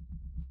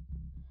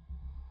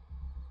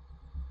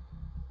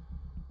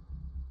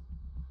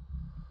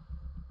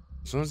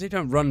 As long as they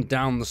don't run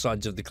down the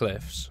sides of the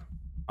cliffs,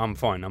 I'm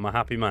fine. I'm a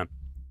happy man.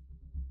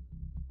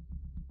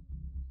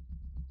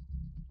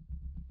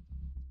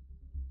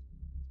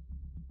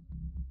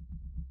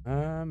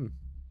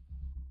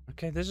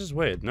 Okay, this is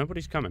weird.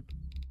 Nobody's coming.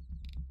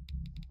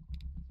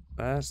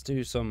 Let's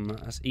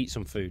eat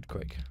some food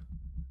quick.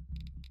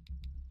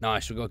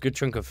 Nice, we've got a good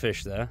chunk of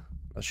fish there.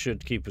 That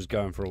should keep us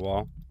going for a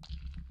while.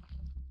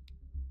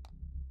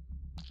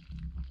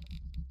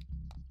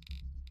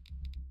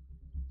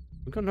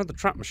 We've got another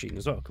trap machine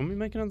as well. Can we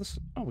make another...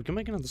 Oh, we can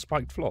make another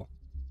spiked floor.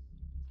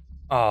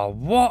 Oh,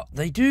 what?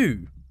 They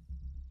do?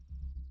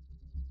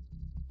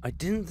 I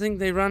didn't think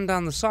they ran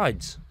down the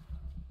sides.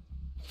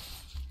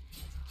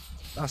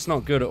 That's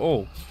not good at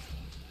all.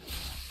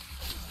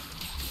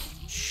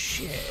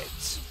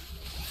 Shit.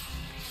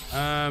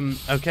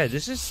 Okay,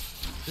 this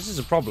is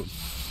a problem.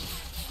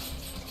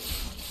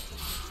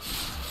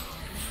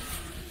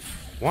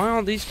 Why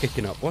aren't these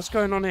kicking up? What's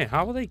going on here?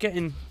 How are they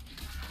getting...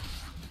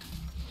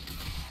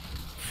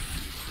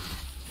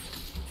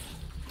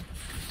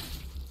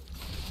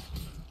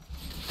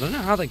 I don't know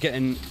how they're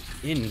getting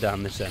in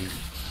down this end.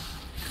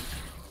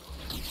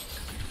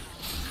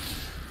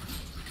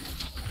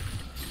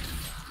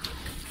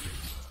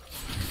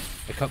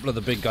 A couple of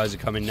the big guys are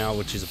coming now,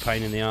 which is a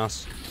pain in the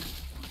ass.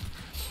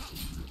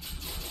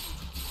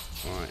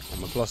 Alright,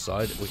 on the plus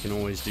side, we can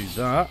always do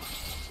that.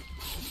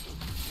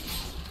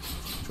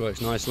 Which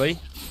works nicely.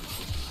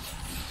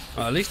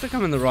 At least they're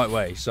coming the right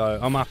way, so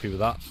I'm happy with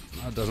that.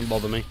 That doesn't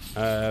bother me.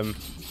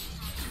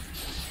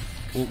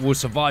 We'll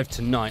survive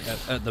tonight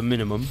at the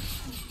minimum.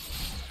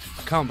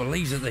 I can't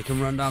believe that they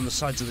can run down the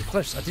sides of the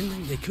cliffs. I didn't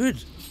think they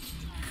could.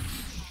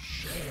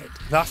 Shit.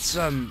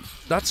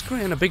 That's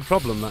creating a big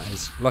problem, that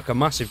is. Like a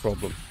massive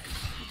problem.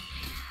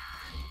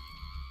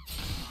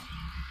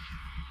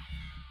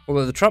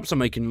 Although the traps are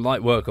making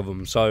light work of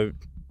them, so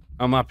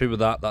I'm happy with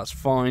that. That's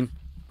fine.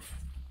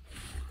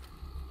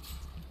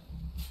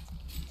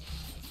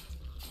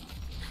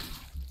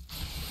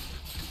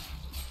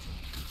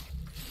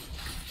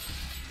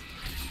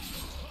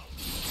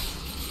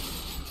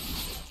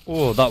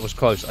 Oh, that was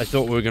close. I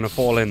thought we were going to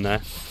fall in there.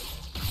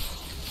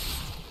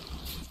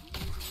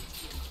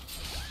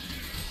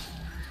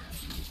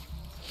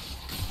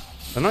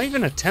 They're not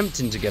even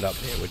attempting to get up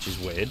here, which is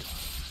weird.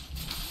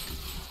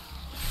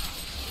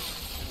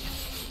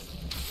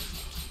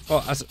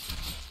 Oh,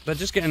 they're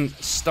just getting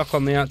stuck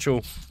on the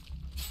actual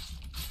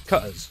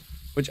cutters,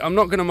 which I'm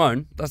not going to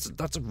moan.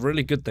 That's a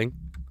really good thing.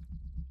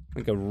 I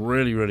think a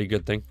really, really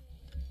good thing.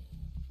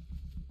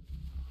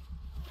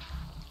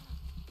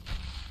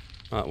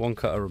 Alright, one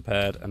cutter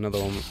repaired, another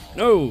one...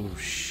 No!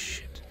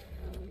 Shit!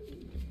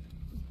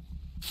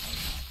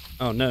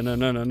 Oh, no.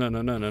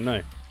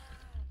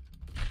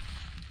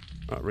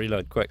 Alright,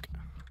 reload, quick.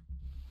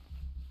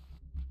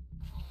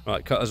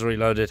 Right, cutters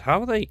reloaded.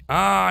 How are they...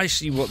 Ah, I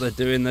see what they're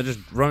doing. They're just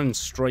running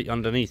straight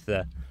underneath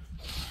there.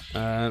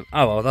 Oh,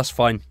 well, that's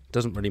fine.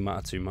 Doesn't really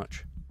matter too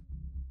much.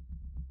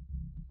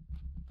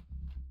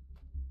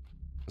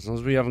 As long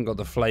as we haven't got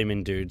the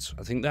flaming dudes.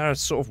 I think they're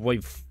sort of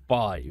wave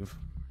 5.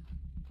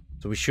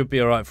 So we should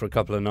be alright for a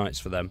couple of nights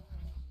for them.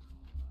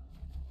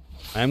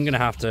 I am going to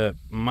have to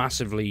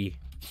massively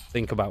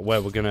think about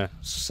where we're going to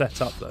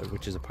set up, though,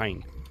 which is a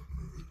pain.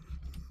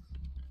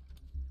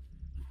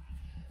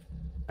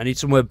 I need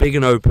somewhere big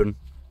and open.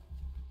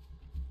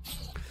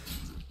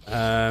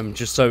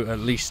 Just so at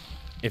least,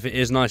 if it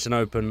is nice and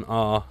open,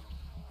 our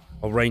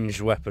ranged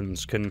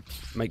weapons can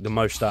make the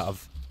most out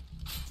of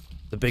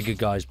the bigger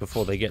guys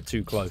before they get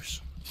too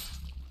close.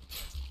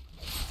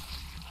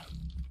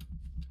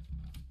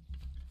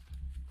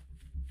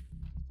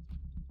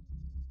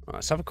 Right,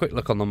 let's have a quick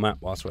look on the map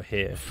whilst we're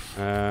here.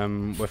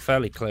 We're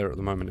fairly clear at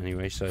the moment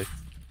anyway, so...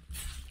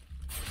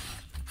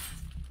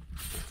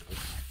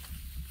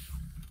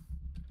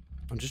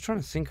 I'm just trying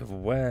to think of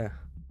where...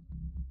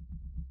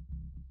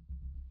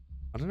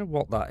 I don't know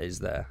what that is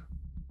there.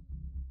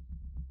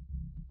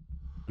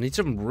 I need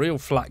some real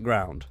flat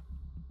ground.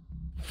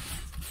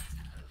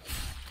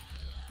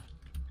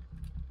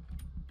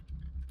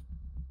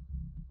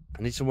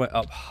 I need somewhere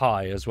up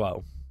high as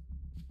well.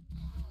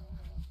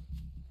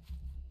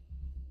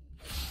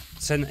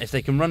 So if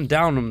they can run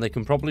down them, they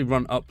can probably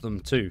run up them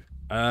too.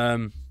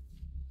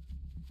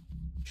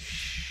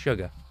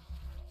 Sugar.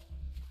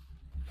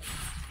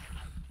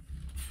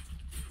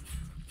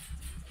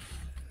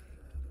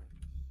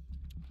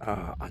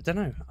 I don't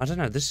know. I don't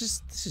know. This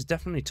is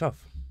definitely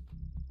tough.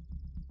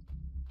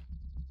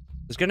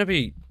 There's going to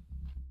be...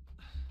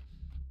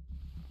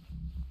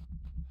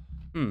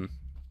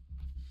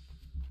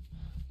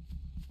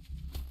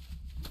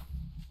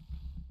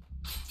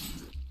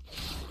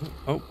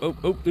 Oh.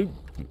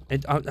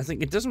 I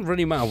think it doesn't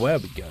really matter where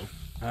we go.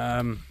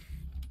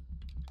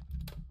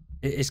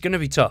 It's going to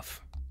be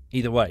tough.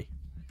 Either way.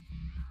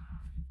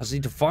 I just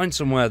need to find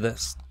somewhere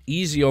that's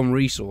easy on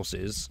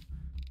resources.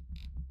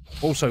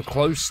 Also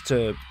close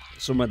to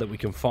somewhere that we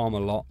can farm a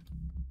lot.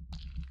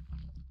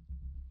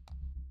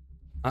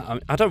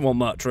 I don't want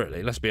much,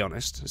 really, let's be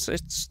honest.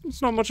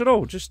 It's not much at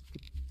all. Just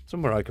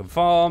somewhere I can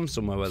farm,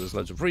 somewhere where there's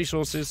loads of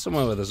resources,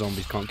 somewhere where the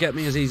zombies can't get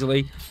me as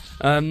easily.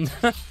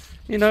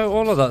 You know,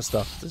 all of that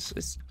stuff.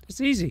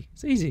 It's easy.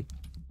 It's easy.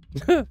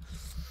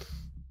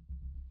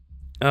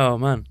 Oh,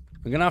 man.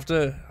 I'm going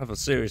to have a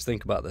serious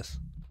think about this.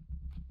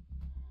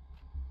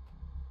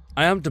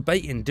 I am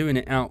debating doing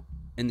it out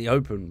in the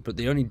open, but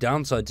the only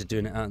downside to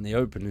doing it out in the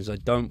open is I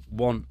don't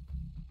want...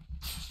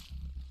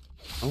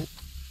 Oh,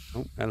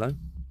 hello.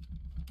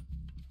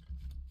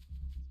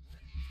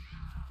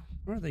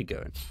 Where are they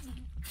going?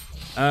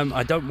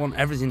 I don't want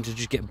everything to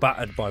just get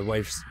battered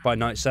by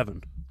night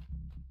 7.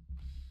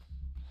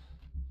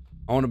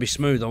 I want to be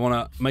smooth. I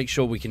want to make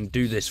sure we can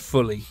do this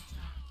fully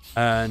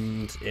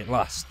and it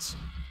lasts.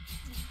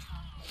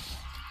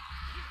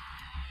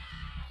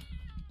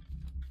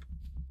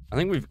 I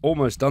think we've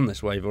almost done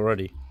this wave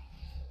already.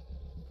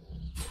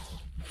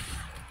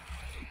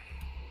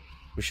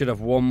 We should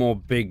have one more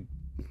big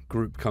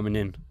group coming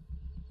in.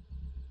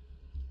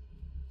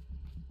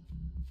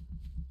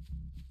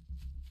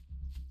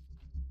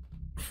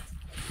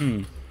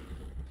 Can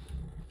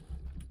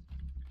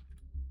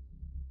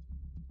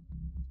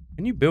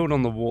you build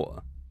on the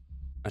water?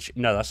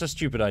 Actually, no, that's a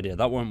stupid idea.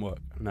 That won't work.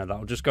 No,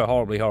 that'll just go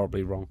horribly,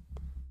 horribly wrong.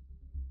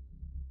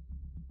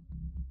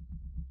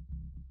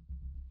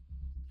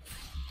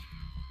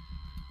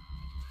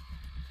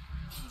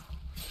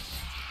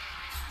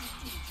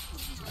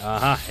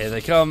 Aha, here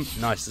they come.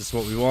 Nice, this is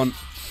what we want.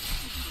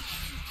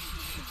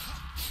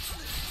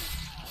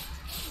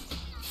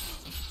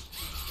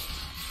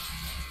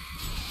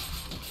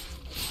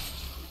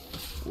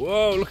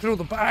 Whoa, look at all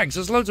the bags.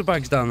 There's loads of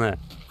bags down there.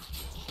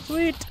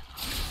 Sweet.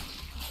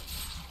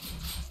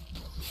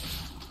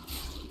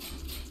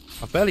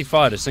 I've barely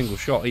fired a single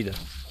shot either.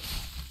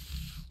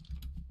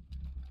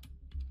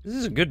 This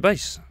is a good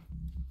base.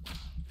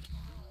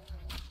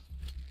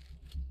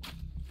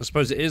 I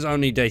suppose it is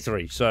only day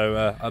 3,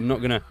 so I'm not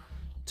going to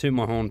toot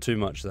my horn too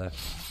much there.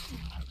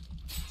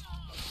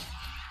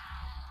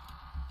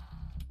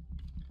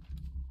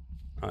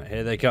 Alright,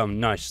 here they come.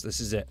 Nice,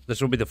 this is it.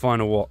 This will be the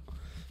final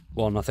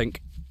one, I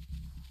think.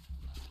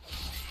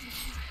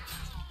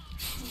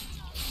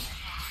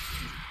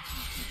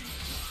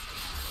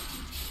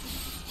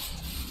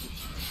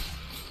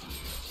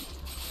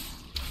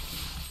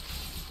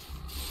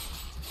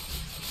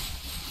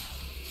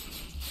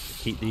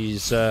 Keep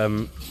these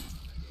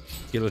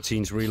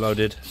guillotines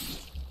reloaded.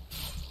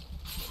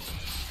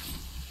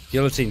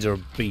 Guillotines are a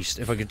beast.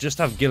 If I could just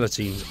have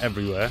guillotines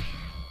everywhere,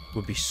 it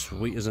would be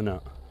sweet as a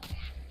nut.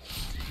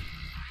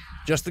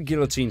 Just the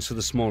guillotines for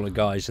the smaller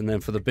guys, and then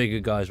for the bigger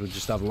guys, we'd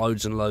just have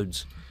loads and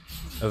loads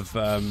of,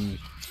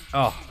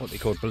 what they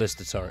call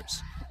ballista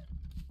turrets.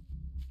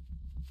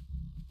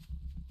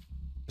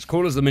 As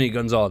cool as the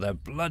miniguns are, they're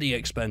bloody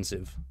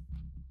expensive.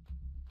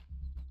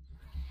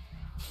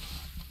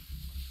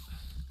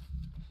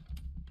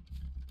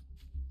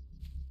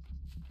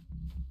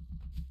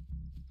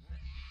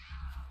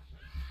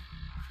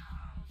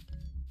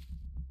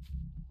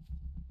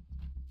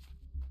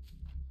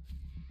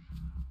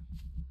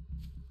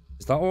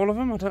 Is that all of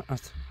them? I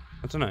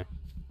don't know.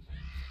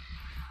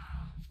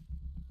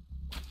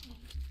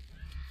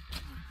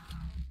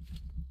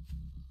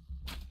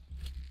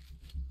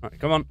 Alright,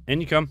 come on.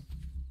 In you come.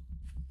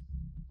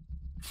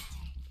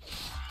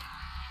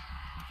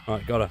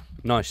 Alright, got her.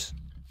 Nice.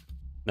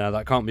 No,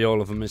 that can't be all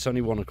of them. It's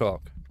only 1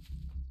 o'clock.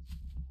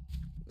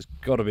 There's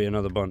got to be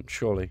another bunch,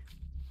 surely.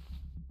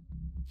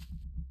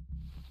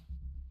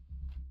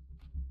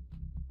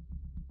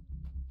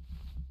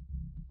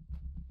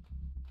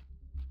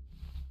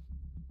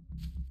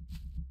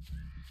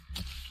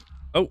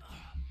 Oh.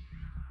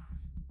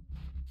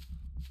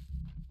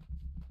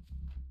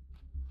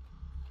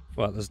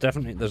 Well,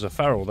 there's a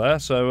feral there,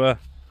 so I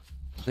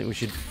think we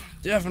should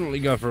definitely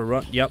go for a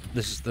run. Yep,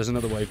 there's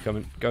another wave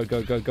coming. Go,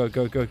 go, go, go,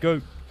 go, go,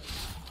 go.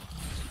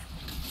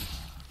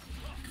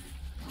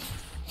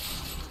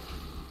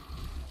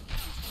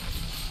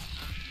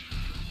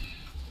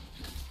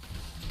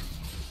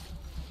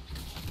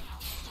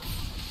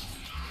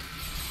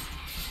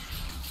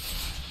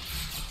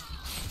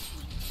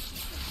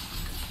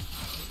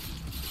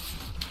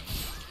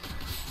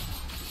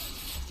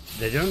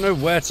 they don't know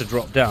where to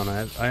drop down.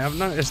 I have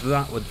noticed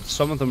that with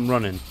some of them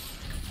running.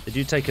 They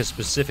do take a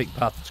specific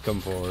path to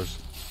come for us.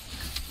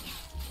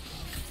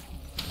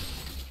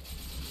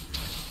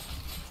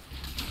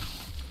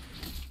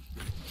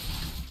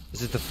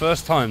 This is the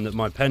first time that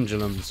my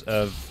pendulums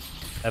have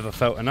ever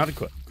felt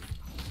inadequate.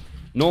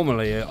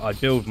 Normally, I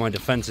build my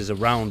defenses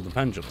around the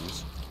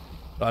pendulums.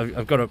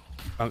 I've got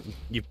a...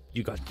 you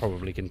guys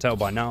probably can tell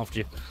by now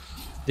after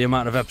the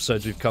amount of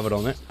episodes we've covered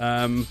on it.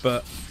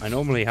 But I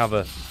normally have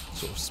a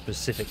sort of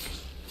specific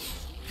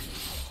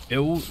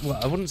build. Well,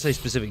 I wouldn't say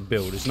specific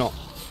build. It's not...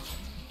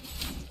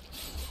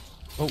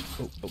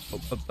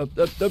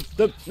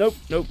 Nope.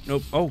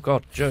 Oh,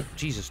 God.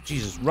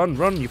 Jesus.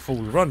 Run, you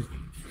fool, run.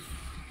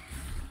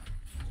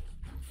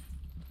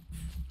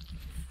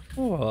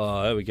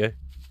 Oh, there we go.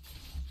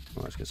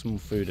 Right, let's get some more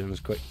food in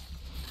as quick.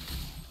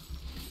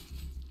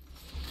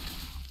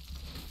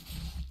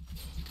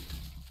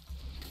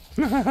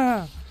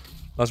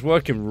 That's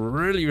working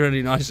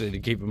really nicely to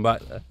keep him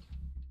back there.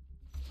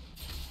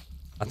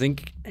 I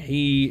think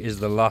he is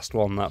the last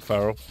one, that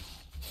feral.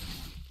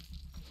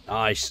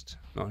 Nice.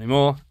 Not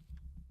anymore.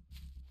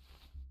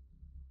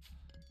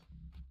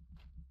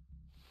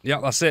 Yeah,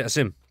 that's it. That's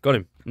him. Got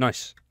him.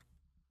 Nice.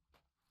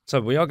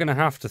 So we are going to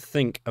have to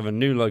think of a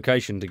new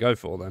location to go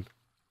for then.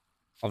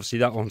 Obviously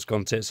that one's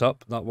gone tits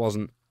up. That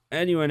wasn't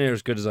anywhere near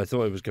as good as I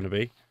thought it was going to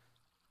be.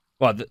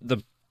 Well,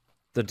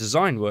 the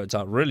design worked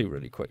out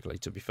really quickly,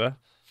 to be fair.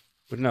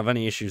 We didn't have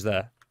any issues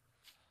there.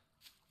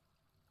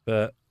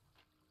 But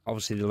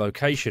obviously the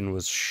location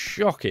was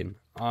shocking.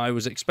 I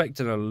was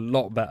expecting a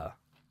lot better.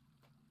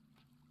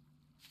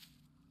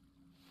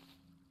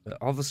 But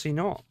obviously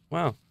not.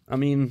 Well, I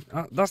mean,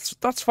 that's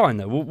fine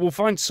though. We'll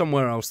find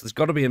somewhere else. There's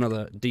got to be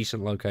another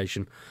decent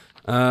location.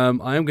 I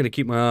am going to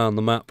keep my eye on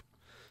the map.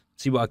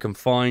 See what I can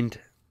find.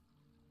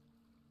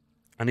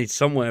 I need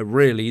somewhere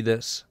really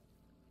that's...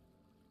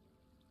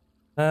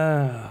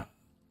 I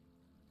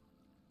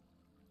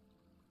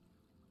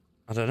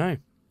don't know.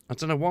 I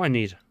don't know what I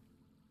need.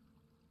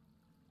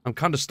 I'm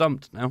kind of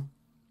stumped now.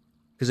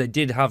 Because I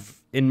did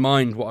have in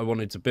mind what I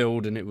wanted to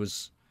build, and it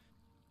was...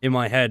 in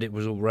my head, it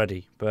was all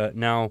ready. But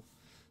now,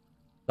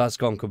 that's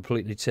gone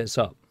completely tits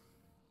up.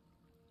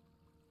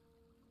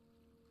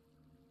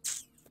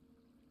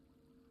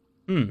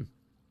 I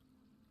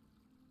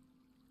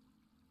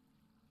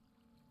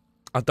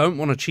don't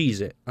want to cheese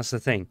it. That's the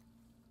thing.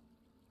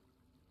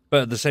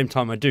 But at the same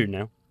time, I do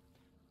now.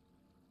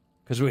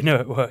 Because we know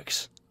it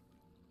works.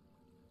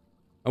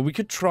 Oh, we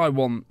could try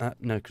one...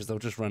 no, because they'll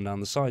just run down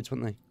the sides,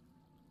 won't they?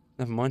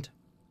 Never mind.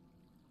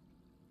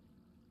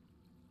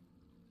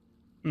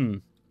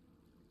 I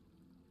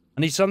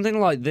need something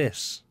like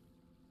this.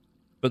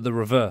 But the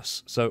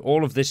reverse. So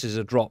all of this is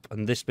a drop,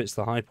 and this bit's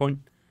the high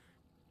point.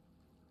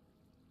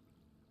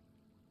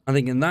 I'm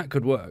thinking that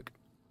could work.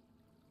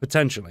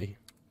 Potentially.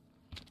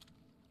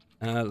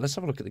 Let's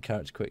have a look at the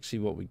carrots quick, see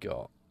what we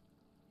got.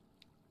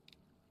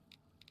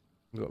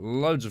 We've got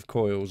loads of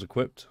coils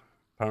equipped,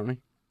 apparently.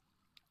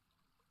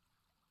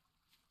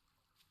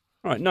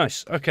 Alright,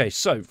 nice. Okay,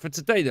 so for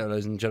today though,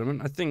 ladies and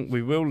gentlemen, I think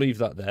we will leave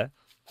that there.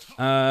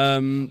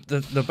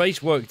 The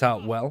base worked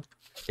out well.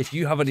 If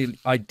you have any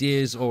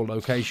ideas or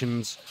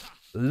locations,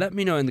 let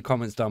me know in the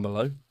comments down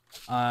below,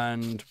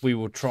 and we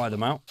will try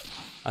them out.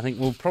 I think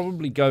we'll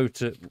probably go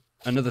to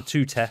another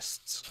 2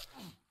 tests.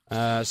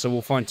 So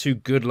we'll find 2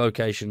 good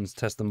locations,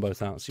 test them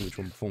both out, see which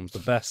one performs the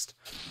best.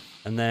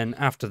 And then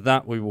after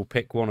that, we will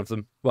pick one of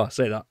them. Well, I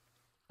say that.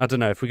 I don't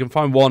know. If we can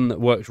find one that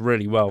works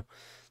really well,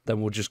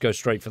 then we'll just go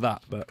straight for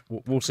that. But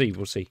we'll see.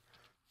 We'll see.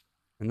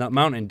 And that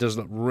mountain does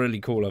look really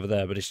cool over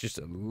there, but it's just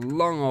a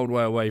long old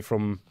way away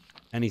from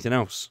anything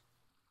else.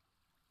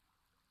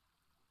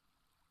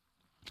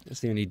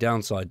 That's the only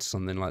downside to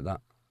something like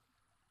that.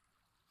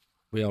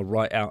 We are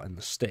right out in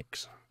the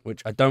sticks,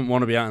 which I don't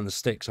want to be out in the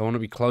sticks. I want to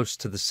be close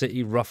to the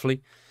city,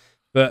 roughly.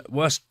 But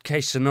worst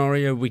case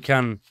scenario, we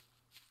can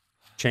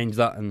change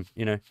that and,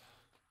 you know,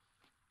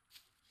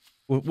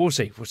 we'll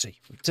see. We'll see.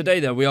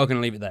 Today, though, we are going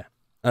to leave it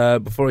there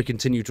before I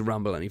continue to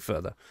ramble any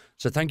further.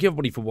 So thank you,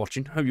 everybody, for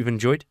watching. Hope you've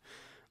enjoyed.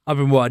 I've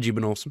been YG,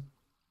 been awesome.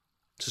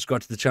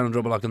 Subscribe to the channel,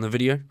 drop a like on the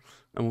video,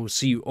 and we'll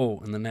see you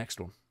all in the next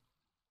one.